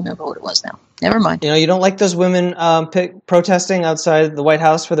I don't remember what it was now. Never mind. You don't like those women protesting outside the White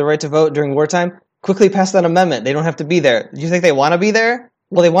House for the right to vote during wartime? Quickly pass that amendment. They don't have to be there. Do you think they want to be there?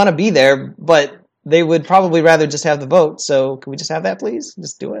 Well, they want to be there, but they would probably rather just have the vote. So can we just have that, please?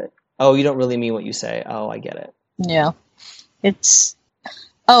 Just do it. Oh, you don't really mean what you say. Oh, I get it. Yeah.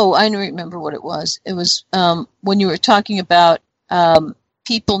 I remember what it was. It was when you were talking about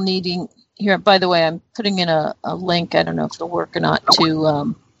people needing, here, by the way, I'm putting in a link, I don't know if it'll work or not,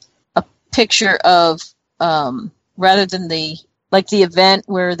 to a picture of, rather than the event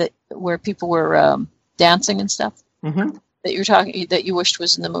where people were dancing and stuff, that you wished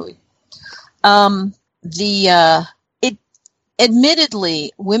was in the movie.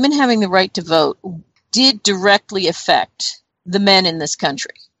 Admittedly, women having the right to vote did directly affect the men in this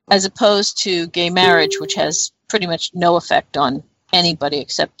country, as opposed to gay marriage, which has pretty much no effect on anybody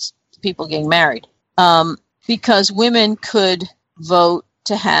except people getting married. Because women could vote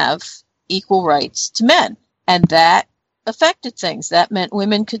to have equal rights to men, and that affected things. That meant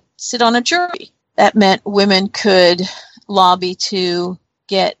women could sit on a jury. That meant women could lobby to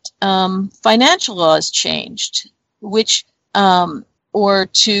get financial laws changed, or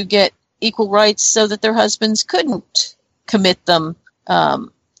to get equal rights so that their husbands couldn't commit them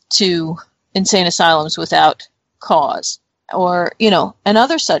to insane asylums without cause, or and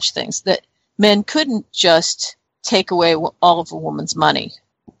other such things, that men couldn't just take away all of a woman's money,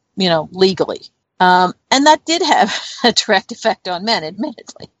 legally, and that did have a direct effect on men,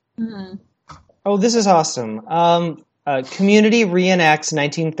 admittedly. Mm-hmm. Oh, this is awesome. Community reenacts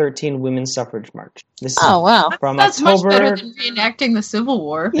 1913 Women's Suffrage March. This is wow. From That's October. Much better than reenacting the Civil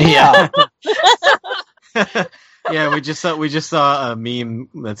War. Yeah. Yeah, we just saw a meme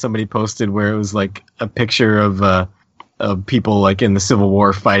that somebody posted where it was like a picture of people like in the Civil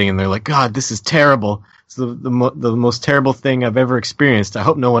War fighting, and they're like, "God, this is terrible. It's the most terrible thing I've ever experienced. I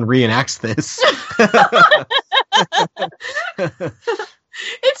hope no one reenacts this."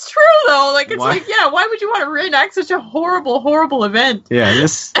 It's true though. Why would you want to reenact such a horrible, horrible event? Yeah,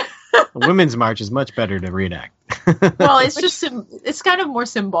 this Women's March is much better to reenact. Well, it's just it's kind of more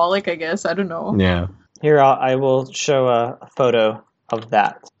symbolic, I guess. I don't know. Yeah. Here, I will show a photo of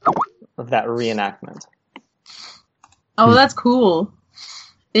that reenactment. Oh, that's cool.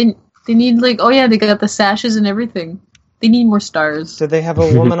 They need they got the sashes and everything. They need more stars. Do they have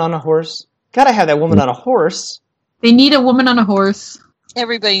a woman on a horse? Gotta have that woman on a horse. They need a woman on a horse.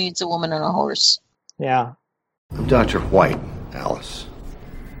 Everybody needs a woman on a horse. Yeah. I'm Dr. White, Alice.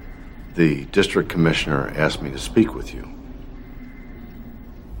 The district commissioner asked me to speak with you.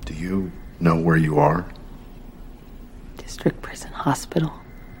 Do you know where you are? District Prison Hospital.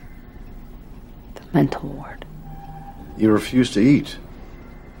 The mental ward. You refuse to eat.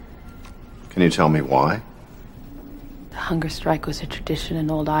 Can you tell me why? The hunger strike was a tradition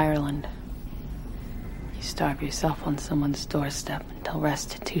in old Ireland. You starve yourself on someone's doorstep until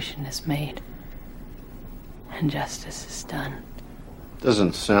restitution is made and justice is done.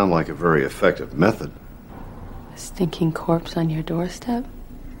 Doesn't sound like a very effective method. A stinking corpse on your doorstep?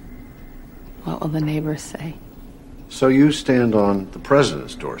 What will the neighbors say? So you stand on the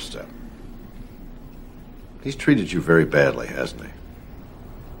president's doorstep. He's treated you very badly, hasn't he?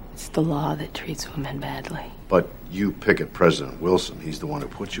 It's the law that treats women badly. But you picket President Wilson. He's the one who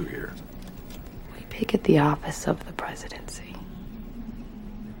put you here. We picket the office of the presidency.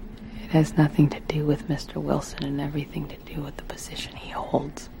 It has nothing to do with Mr. Wilson and everything to do with the position he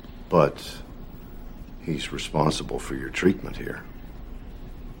holds. But he's responsible for your treatment here.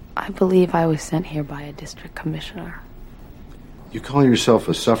 I believe I was sent here by a district commissioner. You call yourself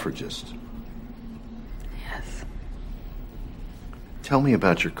a suffragist? Yes. Tell me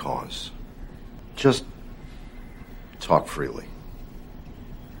about your cause. Just talk freely.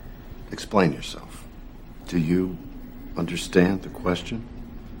 Explain yourself. Do you understand the question?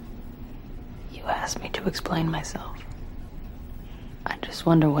 You asked me to explain myself. I just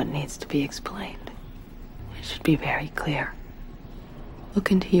wonder what needs to be explained. It should be very clear. Look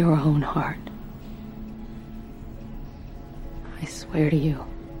into your own heart. I swear to you,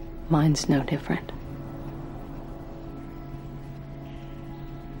 mine's no different.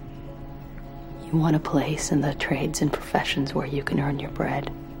 You want a place in the trades and professions where you can earn your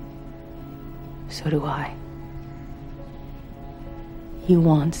bread. So do I. You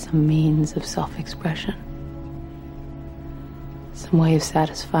want some means of self-expression. Some way of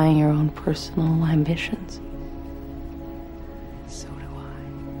satisfying your own personal ambitions. So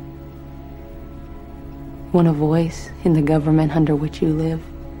Want a voice in the government under which you live?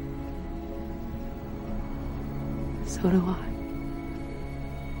 So do I.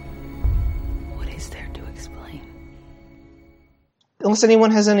 What is there to explain? Unless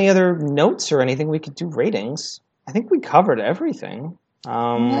anyone has any other notes or anything, we could do ratings. I think we covered everything.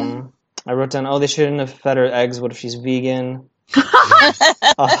 I wrote down, they shouldn't have fed her eggs. What if she's vegan?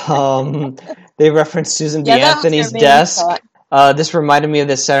 They referenced Susan B. Anthony's desk. This reminded me of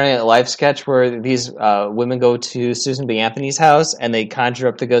this Saturday Night Live sketch where these women go to Susan B. Anthony's house and they conjure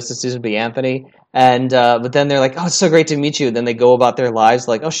up the ghost of Susan B. Anthony. And but then they're like, "Oh, it's so great to meet you." Then they go about their lives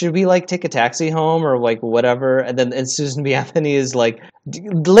like, "Oh, should we like take a taxi home or like whatever?" And Susan B. Anthony is like,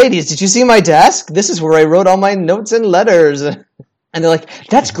 "Ladies, did you see my desk? This is where I wrote all my notes and letters." And they're like,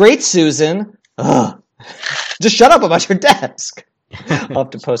 "That's great, Susan. Ugh. Just shut up about your desk." I'll have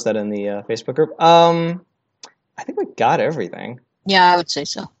to post that in the Facebook group. I think we got everything. Yeah, I would say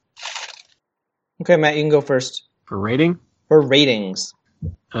so. Okay, Matt, you can go first. For rating? For ratings.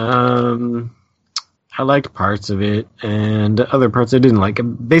 I liked parts of it, and other parts I didn't like.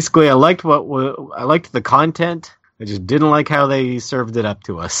 Basically, I liked the content. I just didn't like how they served it up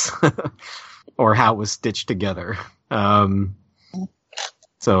to us, or how it was stitched together.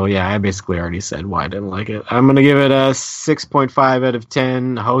 So yeah, I basically already said why I didn't like it. I'm gonna give it a 6.5 out of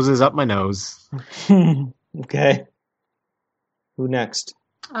 10. Hoses up my nose. Okay. Who next?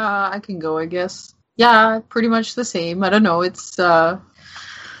 I can go, I guess. Yeah, pretty much the same. I don't know. It's like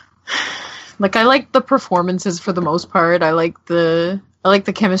I like the performances for the most part. I like the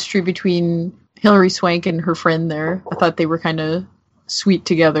chemistry between Hilary Swank and her friend there. I thought they were kind of sweet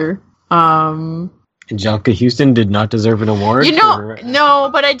together. Anjelica Huston did not deserve an award. No,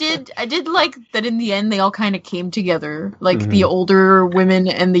 but I did like that in the end they all kind of came together. Like the older women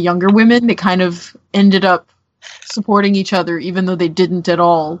and the younger women, they kind of ended up supporting each other, even though they didn't at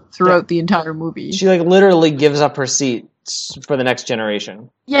all throughout the entire movie. She like literally gives up her seat for the next generation.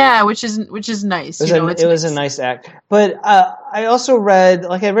 Yeah, which is nice. It was a nice act. But I also read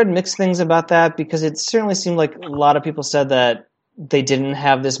mixed things about that because it certainly seemed like a lot of people said that they didn't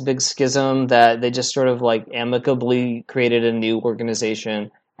have this big schism, that they just sort of like amicably created a new organization,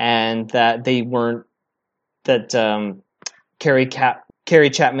 and that they weren't Carrie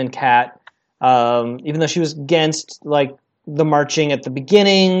Chapman Catt, even though she was against like the marching at the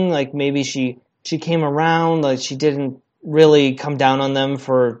beginning, like maybe she came around, like she didn't really come down on them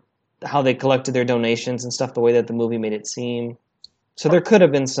for how they collected their donations and stuff the way that the movie made it seem. So there could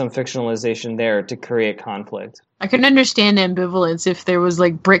have been some fictionalization there to create conflict. I can understand ambivalence if there was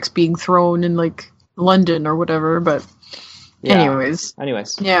like bricks being thrown in like London or whatever, but anyways.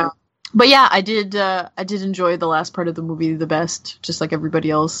 Yeah. But yeah, I did enjoy the last part of the movie the best, just like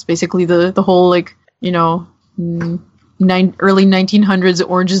everybody else. Basically the whole like, early 1900s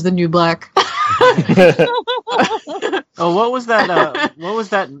Orange is the New Black. What was that? What was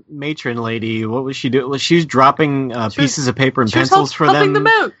that matron lady? What was she doing? She was dropping pieces of paper and pencils for helping them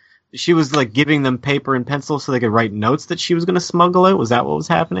out. She was like giving them paper and pencils so they could write notes that she was going to smuggle out. Was that what was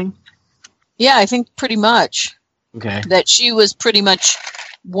happening? Yeah, I think pretty much. Okay. That she was pretty much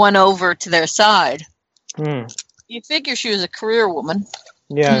won over to their side. You figure she was a career woman.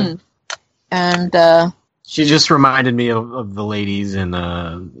 Yeah. And she just reminded me of the ladies in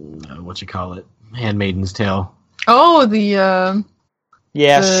Handmaid's Tale. Oh, she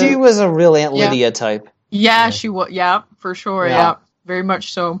was a real Aunt Lydia type. Yeah, she was. Yeah, for sure. Yeah, very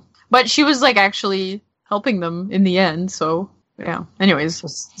much so. But she was like actually helping them in the end. So yeah. Anyways,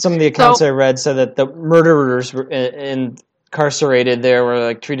 some of the accounts I read said that the murderers were incarcerated there were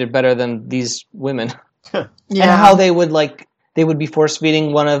like treated better than these women. And how they would be force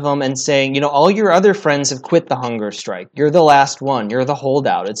feeding one of them and saying, all your other friends have quit the hunger strike. You're the last one. You're the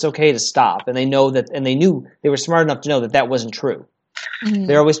holdout. It's okay to stop. And they knew they were smart enough to know that wasn't true. Mm-hmm.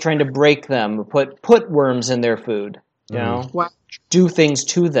 They're always trying to break them, put worms in their food, do things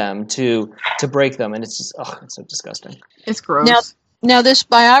to them to break them. And it's just, it's so disgusting. It's gross. Now this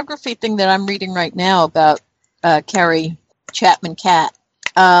biography thing that I'm reading right now about Carrie Chapman Catt,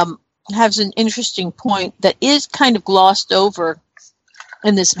 has an interesting point that is kind of glossed over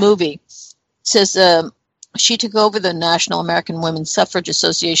in this movie. It says she took over the National American Women's Suffrage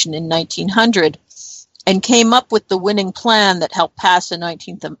Association in 1900 and came up with the winning plan that helped pass the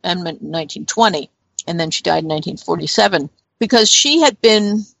 19th Amendment in 1920, and then she died in 1947, because she had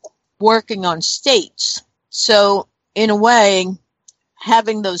been working on states. So, in a way,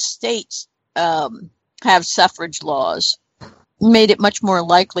 having those states have suffrage laws made it much more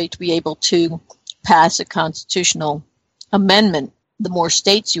likely to be able to pass a constitutional amendment the more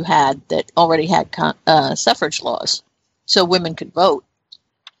states you had that already had suffrage laws, so women could vote.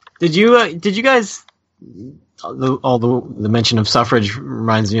 Did you guys all the mention of suffrage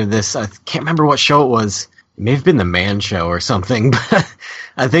reminds me of this. I can't remember what show it was. It may have been the Man Show or something, but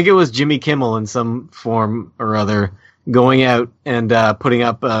I think it was Jimmy Kimmel in some form or other going out and putting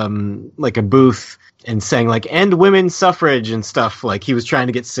up like a booth and saying like end women's suffrage and stuff. Like he was trying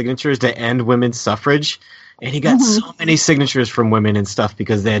to get signatures to end women's suffrage, and he got so many signatures from women and stuff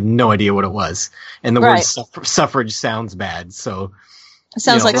because they had no idea what it was. And the word suffrage sounds bad, so it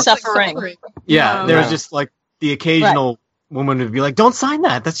sounds like suffering. Yeah, there's just like the occasional woman would be like, "Don't sign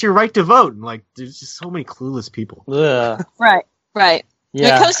that. That's your right to vote." And like, there's just so many clueless people. Ugh. Right.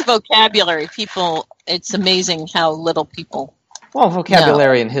 Yeah. When it comes to vocabulary, people, it's amazing how little people. Well,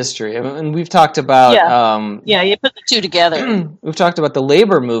 vocabulary and history. I mean, and we've talked about... you put the two together. We've talked about the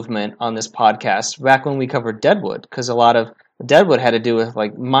labor movement on this podcast back when we covered Deadwood, because a lot of Deadwood had to do with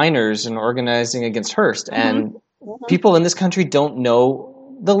like miners and organizing against Hearst. And people in this country don't know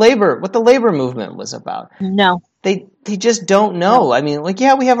what the labor movement was about. No. They just don't know. No. I mean, like,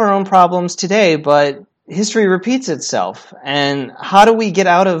 yeah, we have our own problems today, but history repeats itself. And how do we get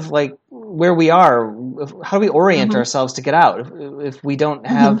out of like where we are? How do we orient ourselves to get out if we don't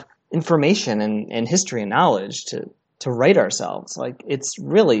have information and history and knowledge to right ourselves? Like, it's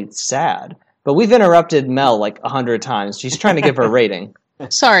really sad. But we've interrupted Mel like 100 times. She's trying to give her rating.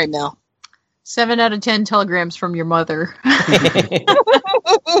 Sorry, Mel. 7 out of 10 telegrams from your mother.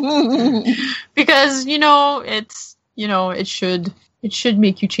 Because, it should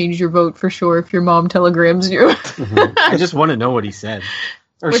make you change your vote for sure if your mom telegrams you. I just want to know what he said.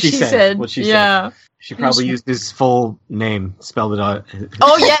 Or what she said. What she said. She probably used his full name, spelled it out.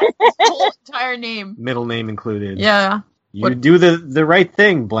 Oh, yeah. His whole entire name. Middle name included. Yeah. You do the right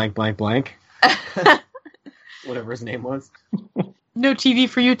thing, blank, blank, blank. Whatever his name was. No TV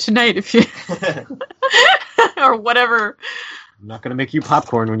for you tonight if you... or whatever. I'm not going to make you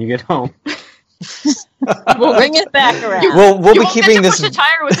popcorn when you get home. We'll bring it back around. We'll be keeping this. Push a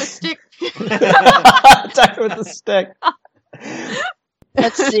tire with a stick. Tire with a stick.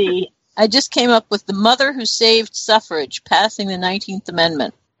 Let's see. I just came up with the mother who saved suffrage, passing the 19th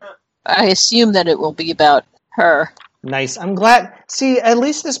Amendment. I assume that it will be about her. Nice. I'm glad. See, at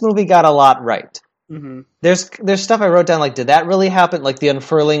least this movie got a lot right. Mm-hmm. There's stuff I wrote down like, did that really happen? Like the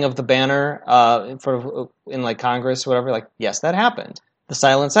unfurling of the banner in like Congress, or whatever. Like, yes, that happened. The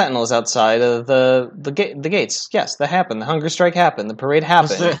silent sentinels outside of the gates. Yes, that happened. The hunger strike happened. The parade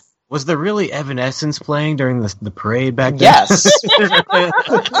happened. Was there really Evanescence playing during the parade back then? Yes.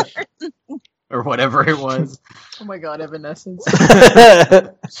 Or whatever it was. Oh my god, Evanescence.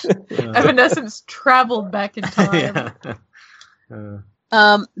 Evanescence traveled back in time.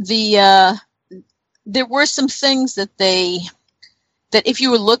 There were some things that if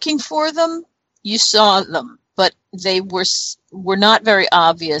you were looking for them, you saw them, but they were not very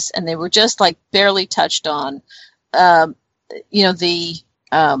obvious, and they were just like barely touched on.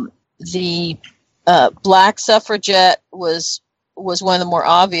 The black suffragette was one of the more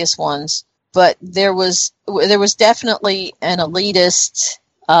obvious ones, but there was definitely an elitist,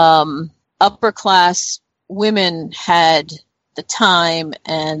 upper class women had the time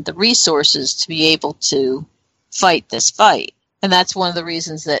and the resources to be able to fight this fight, and that's one of the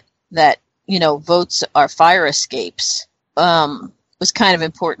reasons that votes are fire escapes was kind of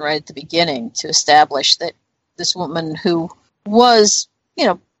important right at the beginning to establish that this woman who was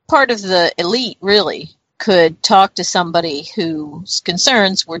part of the elite really could talk to somebody whose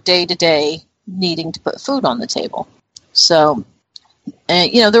concerns were day to day needing to put food on the table. So,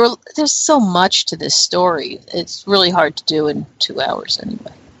 there's so much to this story. It's really hard to do in 2 hours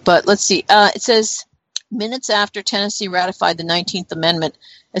anyway. But let's see. It says, minutes after Tennessee ratified the 19th Amendment,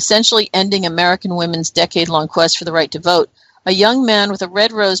 essentially ending American women's decade-long quest for the right to vote, a young man with a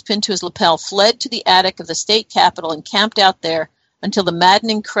red rose pinned to his lapel fled to the attic of the state capitol and camped out there until the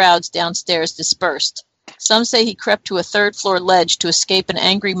maddening crowds downstairs dispersed. Some say he crept to a third-floor ledge to escape an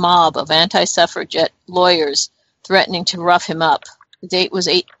angry mob of anti-suffragette lawyers threatening to rough him up. The date was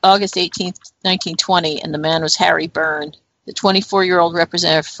August 18th, 1920, and the man was Harry Byrne, the 24-year-old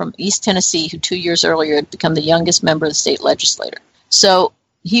representative from East Tennessee who 2 years earlier had become the youngest member of the state legislature. So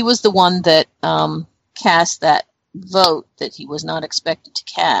he was the one that cast that vote that he was not expected to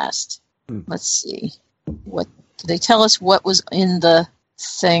cast. Let's see. What do they tell us what was in the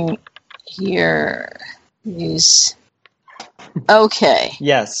thing here? Okay.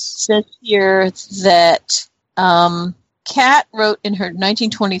 Yes. It says here that Kat wrote in her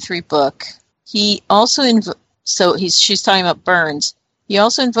 1923 book, he also she's talking about Burns. He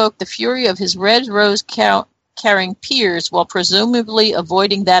also invoked the fury of his red rose carrying peers while presumably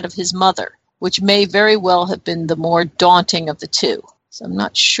avoiding that of his mother, which may very well have been the more daunting of the two. So I'm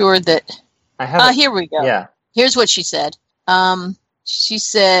not sure that... I have. Here we go. Yeah. Here's what she said. She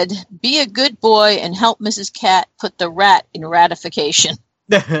said, "Be a good boy and help Mrs. Cat put the rat in ratification."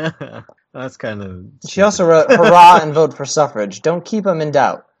 That's kind of... She also wrote, "Hurrah and vote for suffrage. Don't keep them in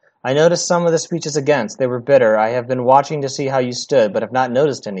doubt. I noticed some of the speeches against. They were bitter. I have been watching to see how you stood, but have not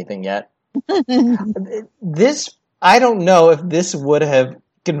noticed anything yet." I don't know if this would have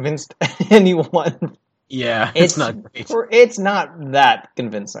convinced anyone. Yeah, it's not great. It's not that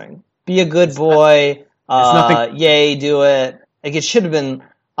convincing. Be a good boy. Yay, do it. Like, it should have been,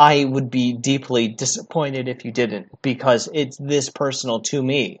 I would be deeply disappointed if you didn't, because it's this personal to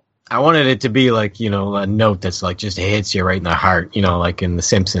me. I wanted it to be like, a note that's like just hits you right in the heart, like in The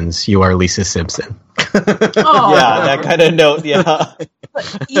Simpsons, you are Lisa Simpson. Yeah, that kind of note, yeah.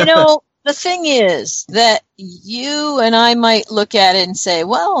 But, the thing is that you and I might look at it and say,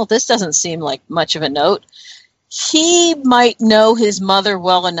 well, this doesn't seem like much of a note. He might know his mother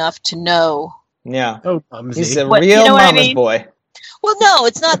well enough to know. Yeah. Oh, he's a real mama's boy. Well, no,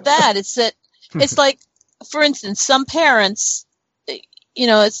 it's not that. It's that, it's like, for instance, some parents,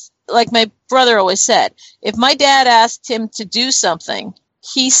 it's like my brother always said, if my dad asked him to do something,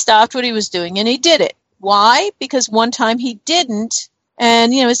 he stopped what he was doing and he did it. Why? Because one time he didn't.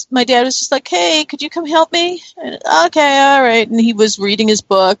 And, my dad was just like, "Hey, could you come help me?" And, okay, all right. And he was reading his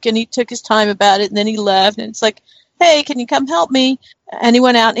book, and he took his time about it, and then he left. And it's like, "Hey, can you come help me?" And he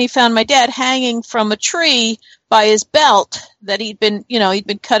went out, and he found my dad hanging from a tree by his belt that he'd been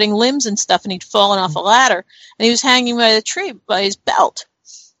cutting limbs and stuff, and he'd fallen off a ladder. And he was hanging by the tree by his belt.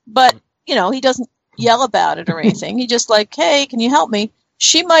 But, he doesn't yell about it or anything. He just like, "Hey, can you help me?"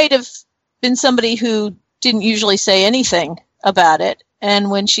 She might have been somebody who didn't usually say anything about it.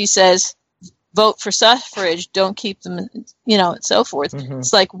 And when she says, "Vote for suffrage, don't keep them," and so forth,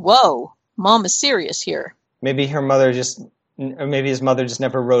 It's like, whoa, Mom is serious here. Maybe his mother just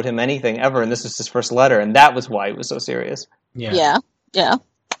never wrote him anything ever, and this was his first letter, and that was why he was so serious. Yeah.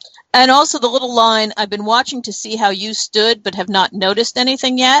 And also the little line, "I've been watching to see how you stood, but have not noticed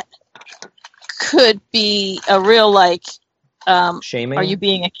anything yet," could be a real, shaming? Are you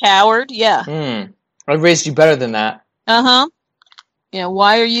being a coward? Yeah. I raised you better than that. Uh-huh.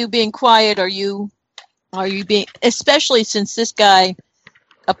 Why are you being quiet? Are you being, especially since this guy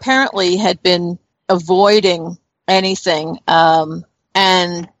apparently had been avoiding anything, and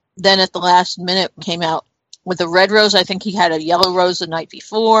then at the last minute came out with a red rose. I think he had a yellow rose the night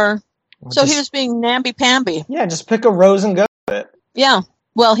before. So he was being namby-pamby. Yeah, just pick a rose and go with it. Yeah.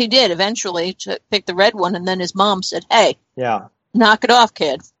 Well, he did eventually pick the red one, and then his mom said, "Hey, knock it off,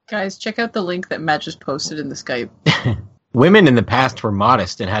 kid." Guys, check out the link that Matt just posted in the Skype. Women in the past were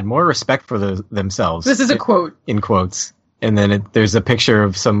modest and had more respect for themselves. This is a quote. In quotes. And then there's a picture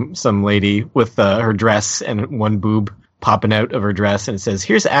of some lady with her dress and one boob popping out of her dress, and it says,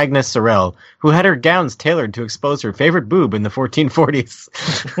 "Here's Agnes Sorel, who had her gowns tailored to expose her favorite boob in the 1440s.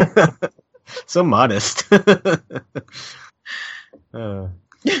 So modest. Love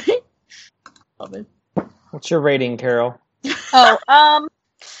it. What's your rating, Carol? I'm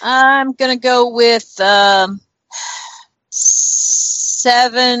gonna go with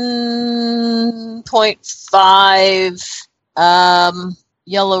 7.5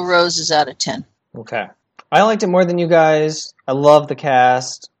 yellow roses out of 10. Okay. I liked it more than you guys. I love the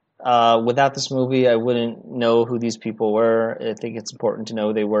cast. Without this movie, I wouldn't know who these people were. I think it's important to know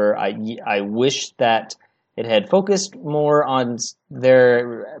who they were. I wish that it had focused more on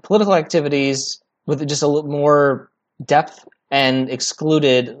their political activities with just a little more depth and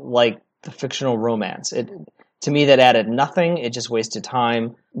excluded, the fictional romance. To me, that added nothing. It just wasted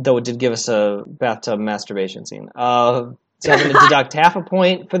time, though it did give us a bathtub masturbation scene. So I'm going to deduct half a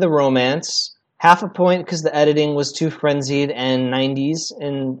point for the romance, half a point because the editing was too frenzied and 90s,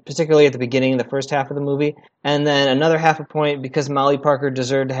 and particularly at the beginning, the first half of the movie, and then another half a point because Molly Parker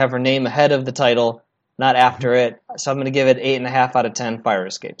deserved to have her name ahead of the title, not after it. So I'm going to give it 8.5 out of 10 fire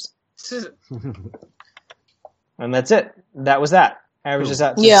escapes. And that's it. That was that. Averages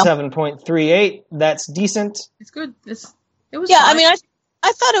out to 7.38. That's decent. It's good. It was. Yeah, fine. I mean,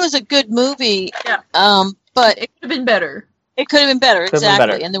 I thought it was a good movie. Yeah. But it could have been better. It could have been better,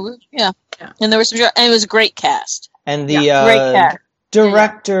 exactly. Been better. And and there was some, and it was a great cast. And the great cast.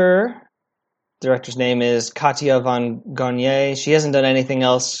 director's name is Katya Von Garnier. She hasn't done anything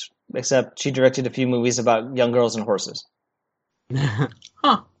else except she directed a few movies about young girls and horses.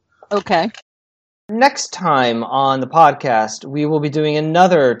 Huh. Okay. Next time on the podcast, we will be doing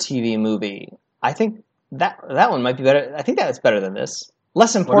another TV movie. I think that one might be better. I think that's better than this.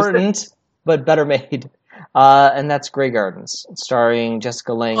 Less important, but better made. And that's Grey Gardens, starring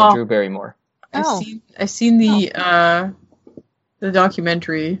Jessica Lange and Drew Barrymore. I've seen the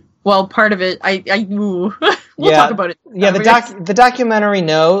documentary. Well, part of it, we'll talk about it. Yeah, the documentary,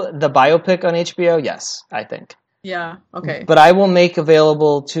 no. The biopic on HBO, yes, I think. Yeah, okay. But I will make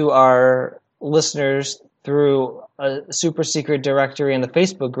available to our listeners through a super secret directory in the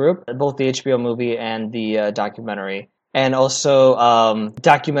Facebook group, both the HBO movie and the documentary. And also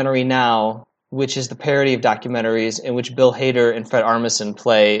Documentary Now, which is the parody of documentaries in which Bill Hader and Fred Armisen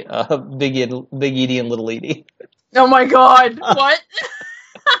play Big Edie and Little Edie. Oh my god, what?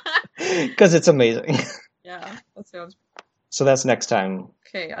 Because it's amazing. Yeah, that sounds... So that's next time.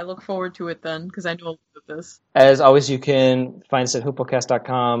 Okay, I look forward to it then, because I know about this. As always, you can find us at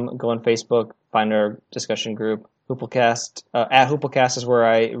hooplecast.com, go on Facebook, find our discussion group, Hooplecast. At Hooplecast is where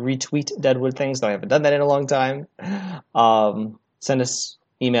I retweet Deadwood things, though I haven't done that in a long time. Send us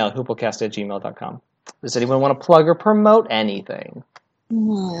email at hooplecast@gmail.com. Does anyone want to plug or promote anything?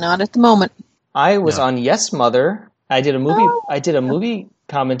 Not at the moment. I was on Yes Mother. I did a movie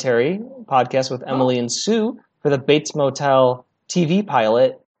commentary podcast with Emily and Sue for the Bates Motel TV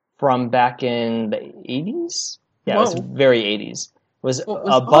pilot from back in the 80s. Yeah, Whoa. It was very 80s. It was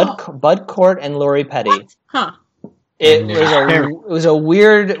Bud Cort and Lori Petty. What? Huh. It was a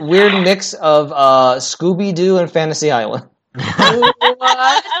weird mix of Scooby-Doo and Fantasy Island.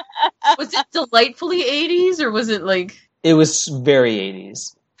 What? Was it delightfully 80s or was it like... It was very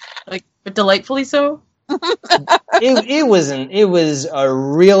 80s. Like, but delightfully so? It was a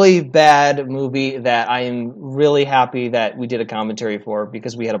really bad movie that I am really happy that we did a commentary for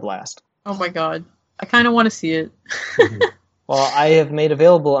because we had a blast. Oh my god. I kind of want to see it. Well, I have made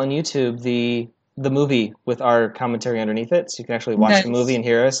available on YouTube the movie with our commentary underneath it, so you can actually watch the movie and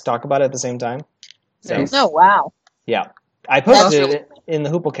hear us talk about it at the same time. So, oh, wow. Yeah. I posted it in the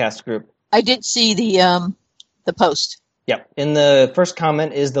Hooplecast group. I did see the post. Yep. In the first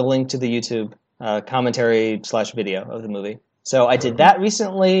comment is the link to the YouTube commentary/video of the movie. So I did that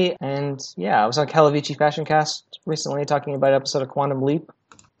recently, and yeah, I was on Calavici Fashion Cast recently talking about an episode of Quantum Leap.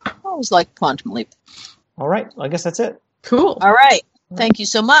 I always like Quantum Leap. All right, well, I guess that's it. Cool. All right. Thank you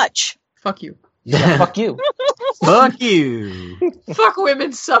so much. Fuck you. Yeah, fuck you. Fuck you. Fuck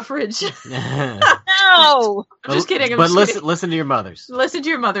women's suffrage. No. I'm just kidding. But listen to your mothers. Listen to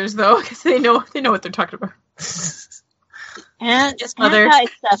your mothers, though, because they know what they're talking about. And yes, mother.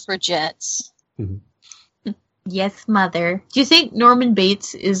 Anti-suffragettes. Yes, mother. Do you think Norman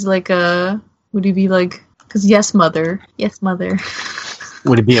Bates is like would he be like, because yes, mother. Yes, mother.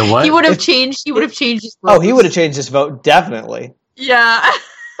 Would it be a what? He would have changed his vote. Oh, he would have changed his vote, definitely. Yeah.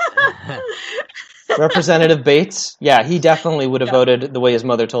 Representative Bates? Yeah, he definitely would have voted the way his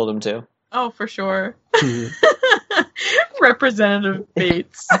mother told him to. Oh, for sure. Representative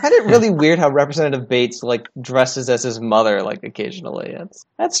Bates. I find it really weird how Representative Bates dresses as his mother occasionally.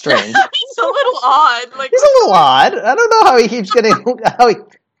 That's strange. He's a little odd. He's a little odd. I don't know how he keeps getting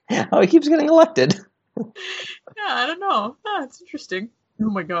elected. Yeah, I don't know. It's interesting. Oh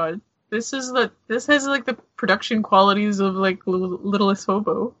my god. This has the production qualities of Littlest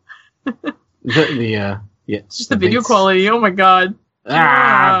Hobo. It's just the video Bates. Quality. Oh my god.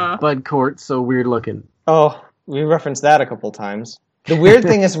 Bud Cort, so weird looking. Oh, we referenced that a couple times. The weird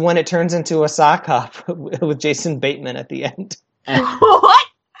thing is when it turns into a sock hop with Jason Bateman at the end. What?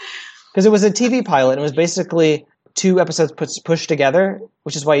 Because it was a TV pilot, and it was basically 2 episodes pushed together,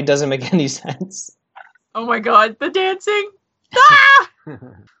 which is why it doesn't make any sense. Oh my god, the dancing! Ah!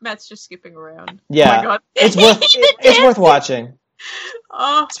 Matt's just skipping around. Yeah, oh my god. it's worth watching.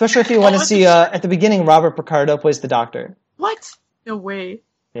 Especially if you want to see, at the beginning, Robert Picardo plays the doctor. What? No way.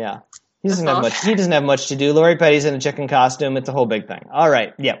 Yeah. He doesn't have much to do. Lori Petty's in a chicken costume. It's a whole big thing. All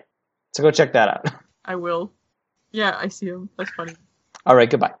right. Yeah. So go check that out. I will. Yeah, I see him. That's funny. All right.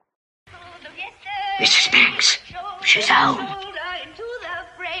 Goodbye. Mrs. Banks. She's home.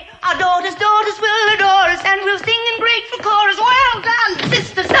 Our daughters will adore us, and we'll sing in grateful chorus. Well done,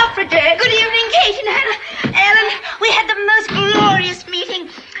 Sister Suffragette. Good evening, Kate and Hannah. Ellen, we had the most glorious meeting.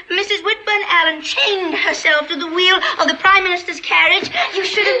 Mrs. Whitburn Allen chained herself to the wheel of the Prime Minister's carriage. You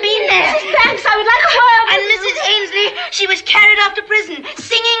should have been there. Mrs. Banks, I would like a word. And Mrs. Ainsley, she was carried off to prison,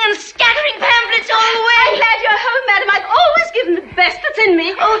 singing and scattering pamphlets all the way. I'm glad you're home, madam. I've always given the best that's in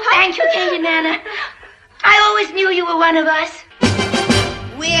me. Oh, thank you, Kate and Nana. I always knew you were one of us.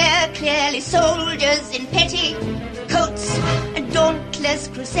 We're clearly soldiers in petticoats, dauntless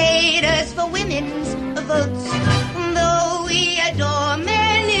crusaders for women's votes. Though we adore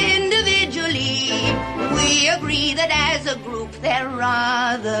men individually, we agree that as a group they're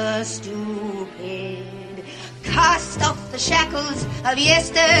rather stupid. Cast off the shackles of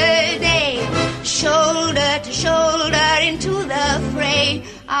yesterday, shoulder to shoulder into the fray.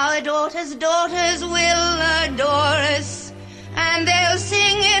 Our daughters will adore us. and they'll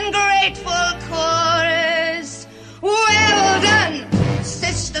sing in grateful chorus. Well done,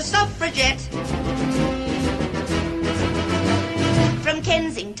 Sister Suffragette. From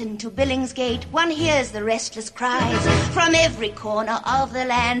Kensington to Billingsgate, one hears the restless cries. From every corner of the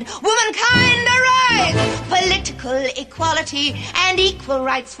land, womankind arise! Political equality and equal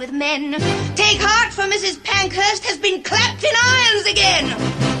rights with men. Take heart, for Mrs. Pankhurst has been clapped in irons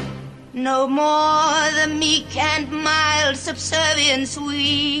again. No more the meek and mild subservience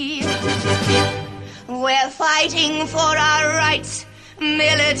we. We're fighting for our rights,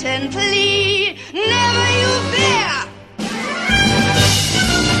 militantly. Never you fear!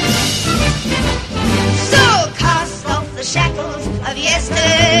 So cast off the shackles of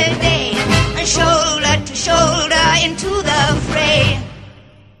yesterday, and shoulder to shoulder into the fray.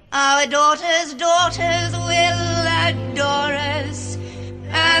 Our daughters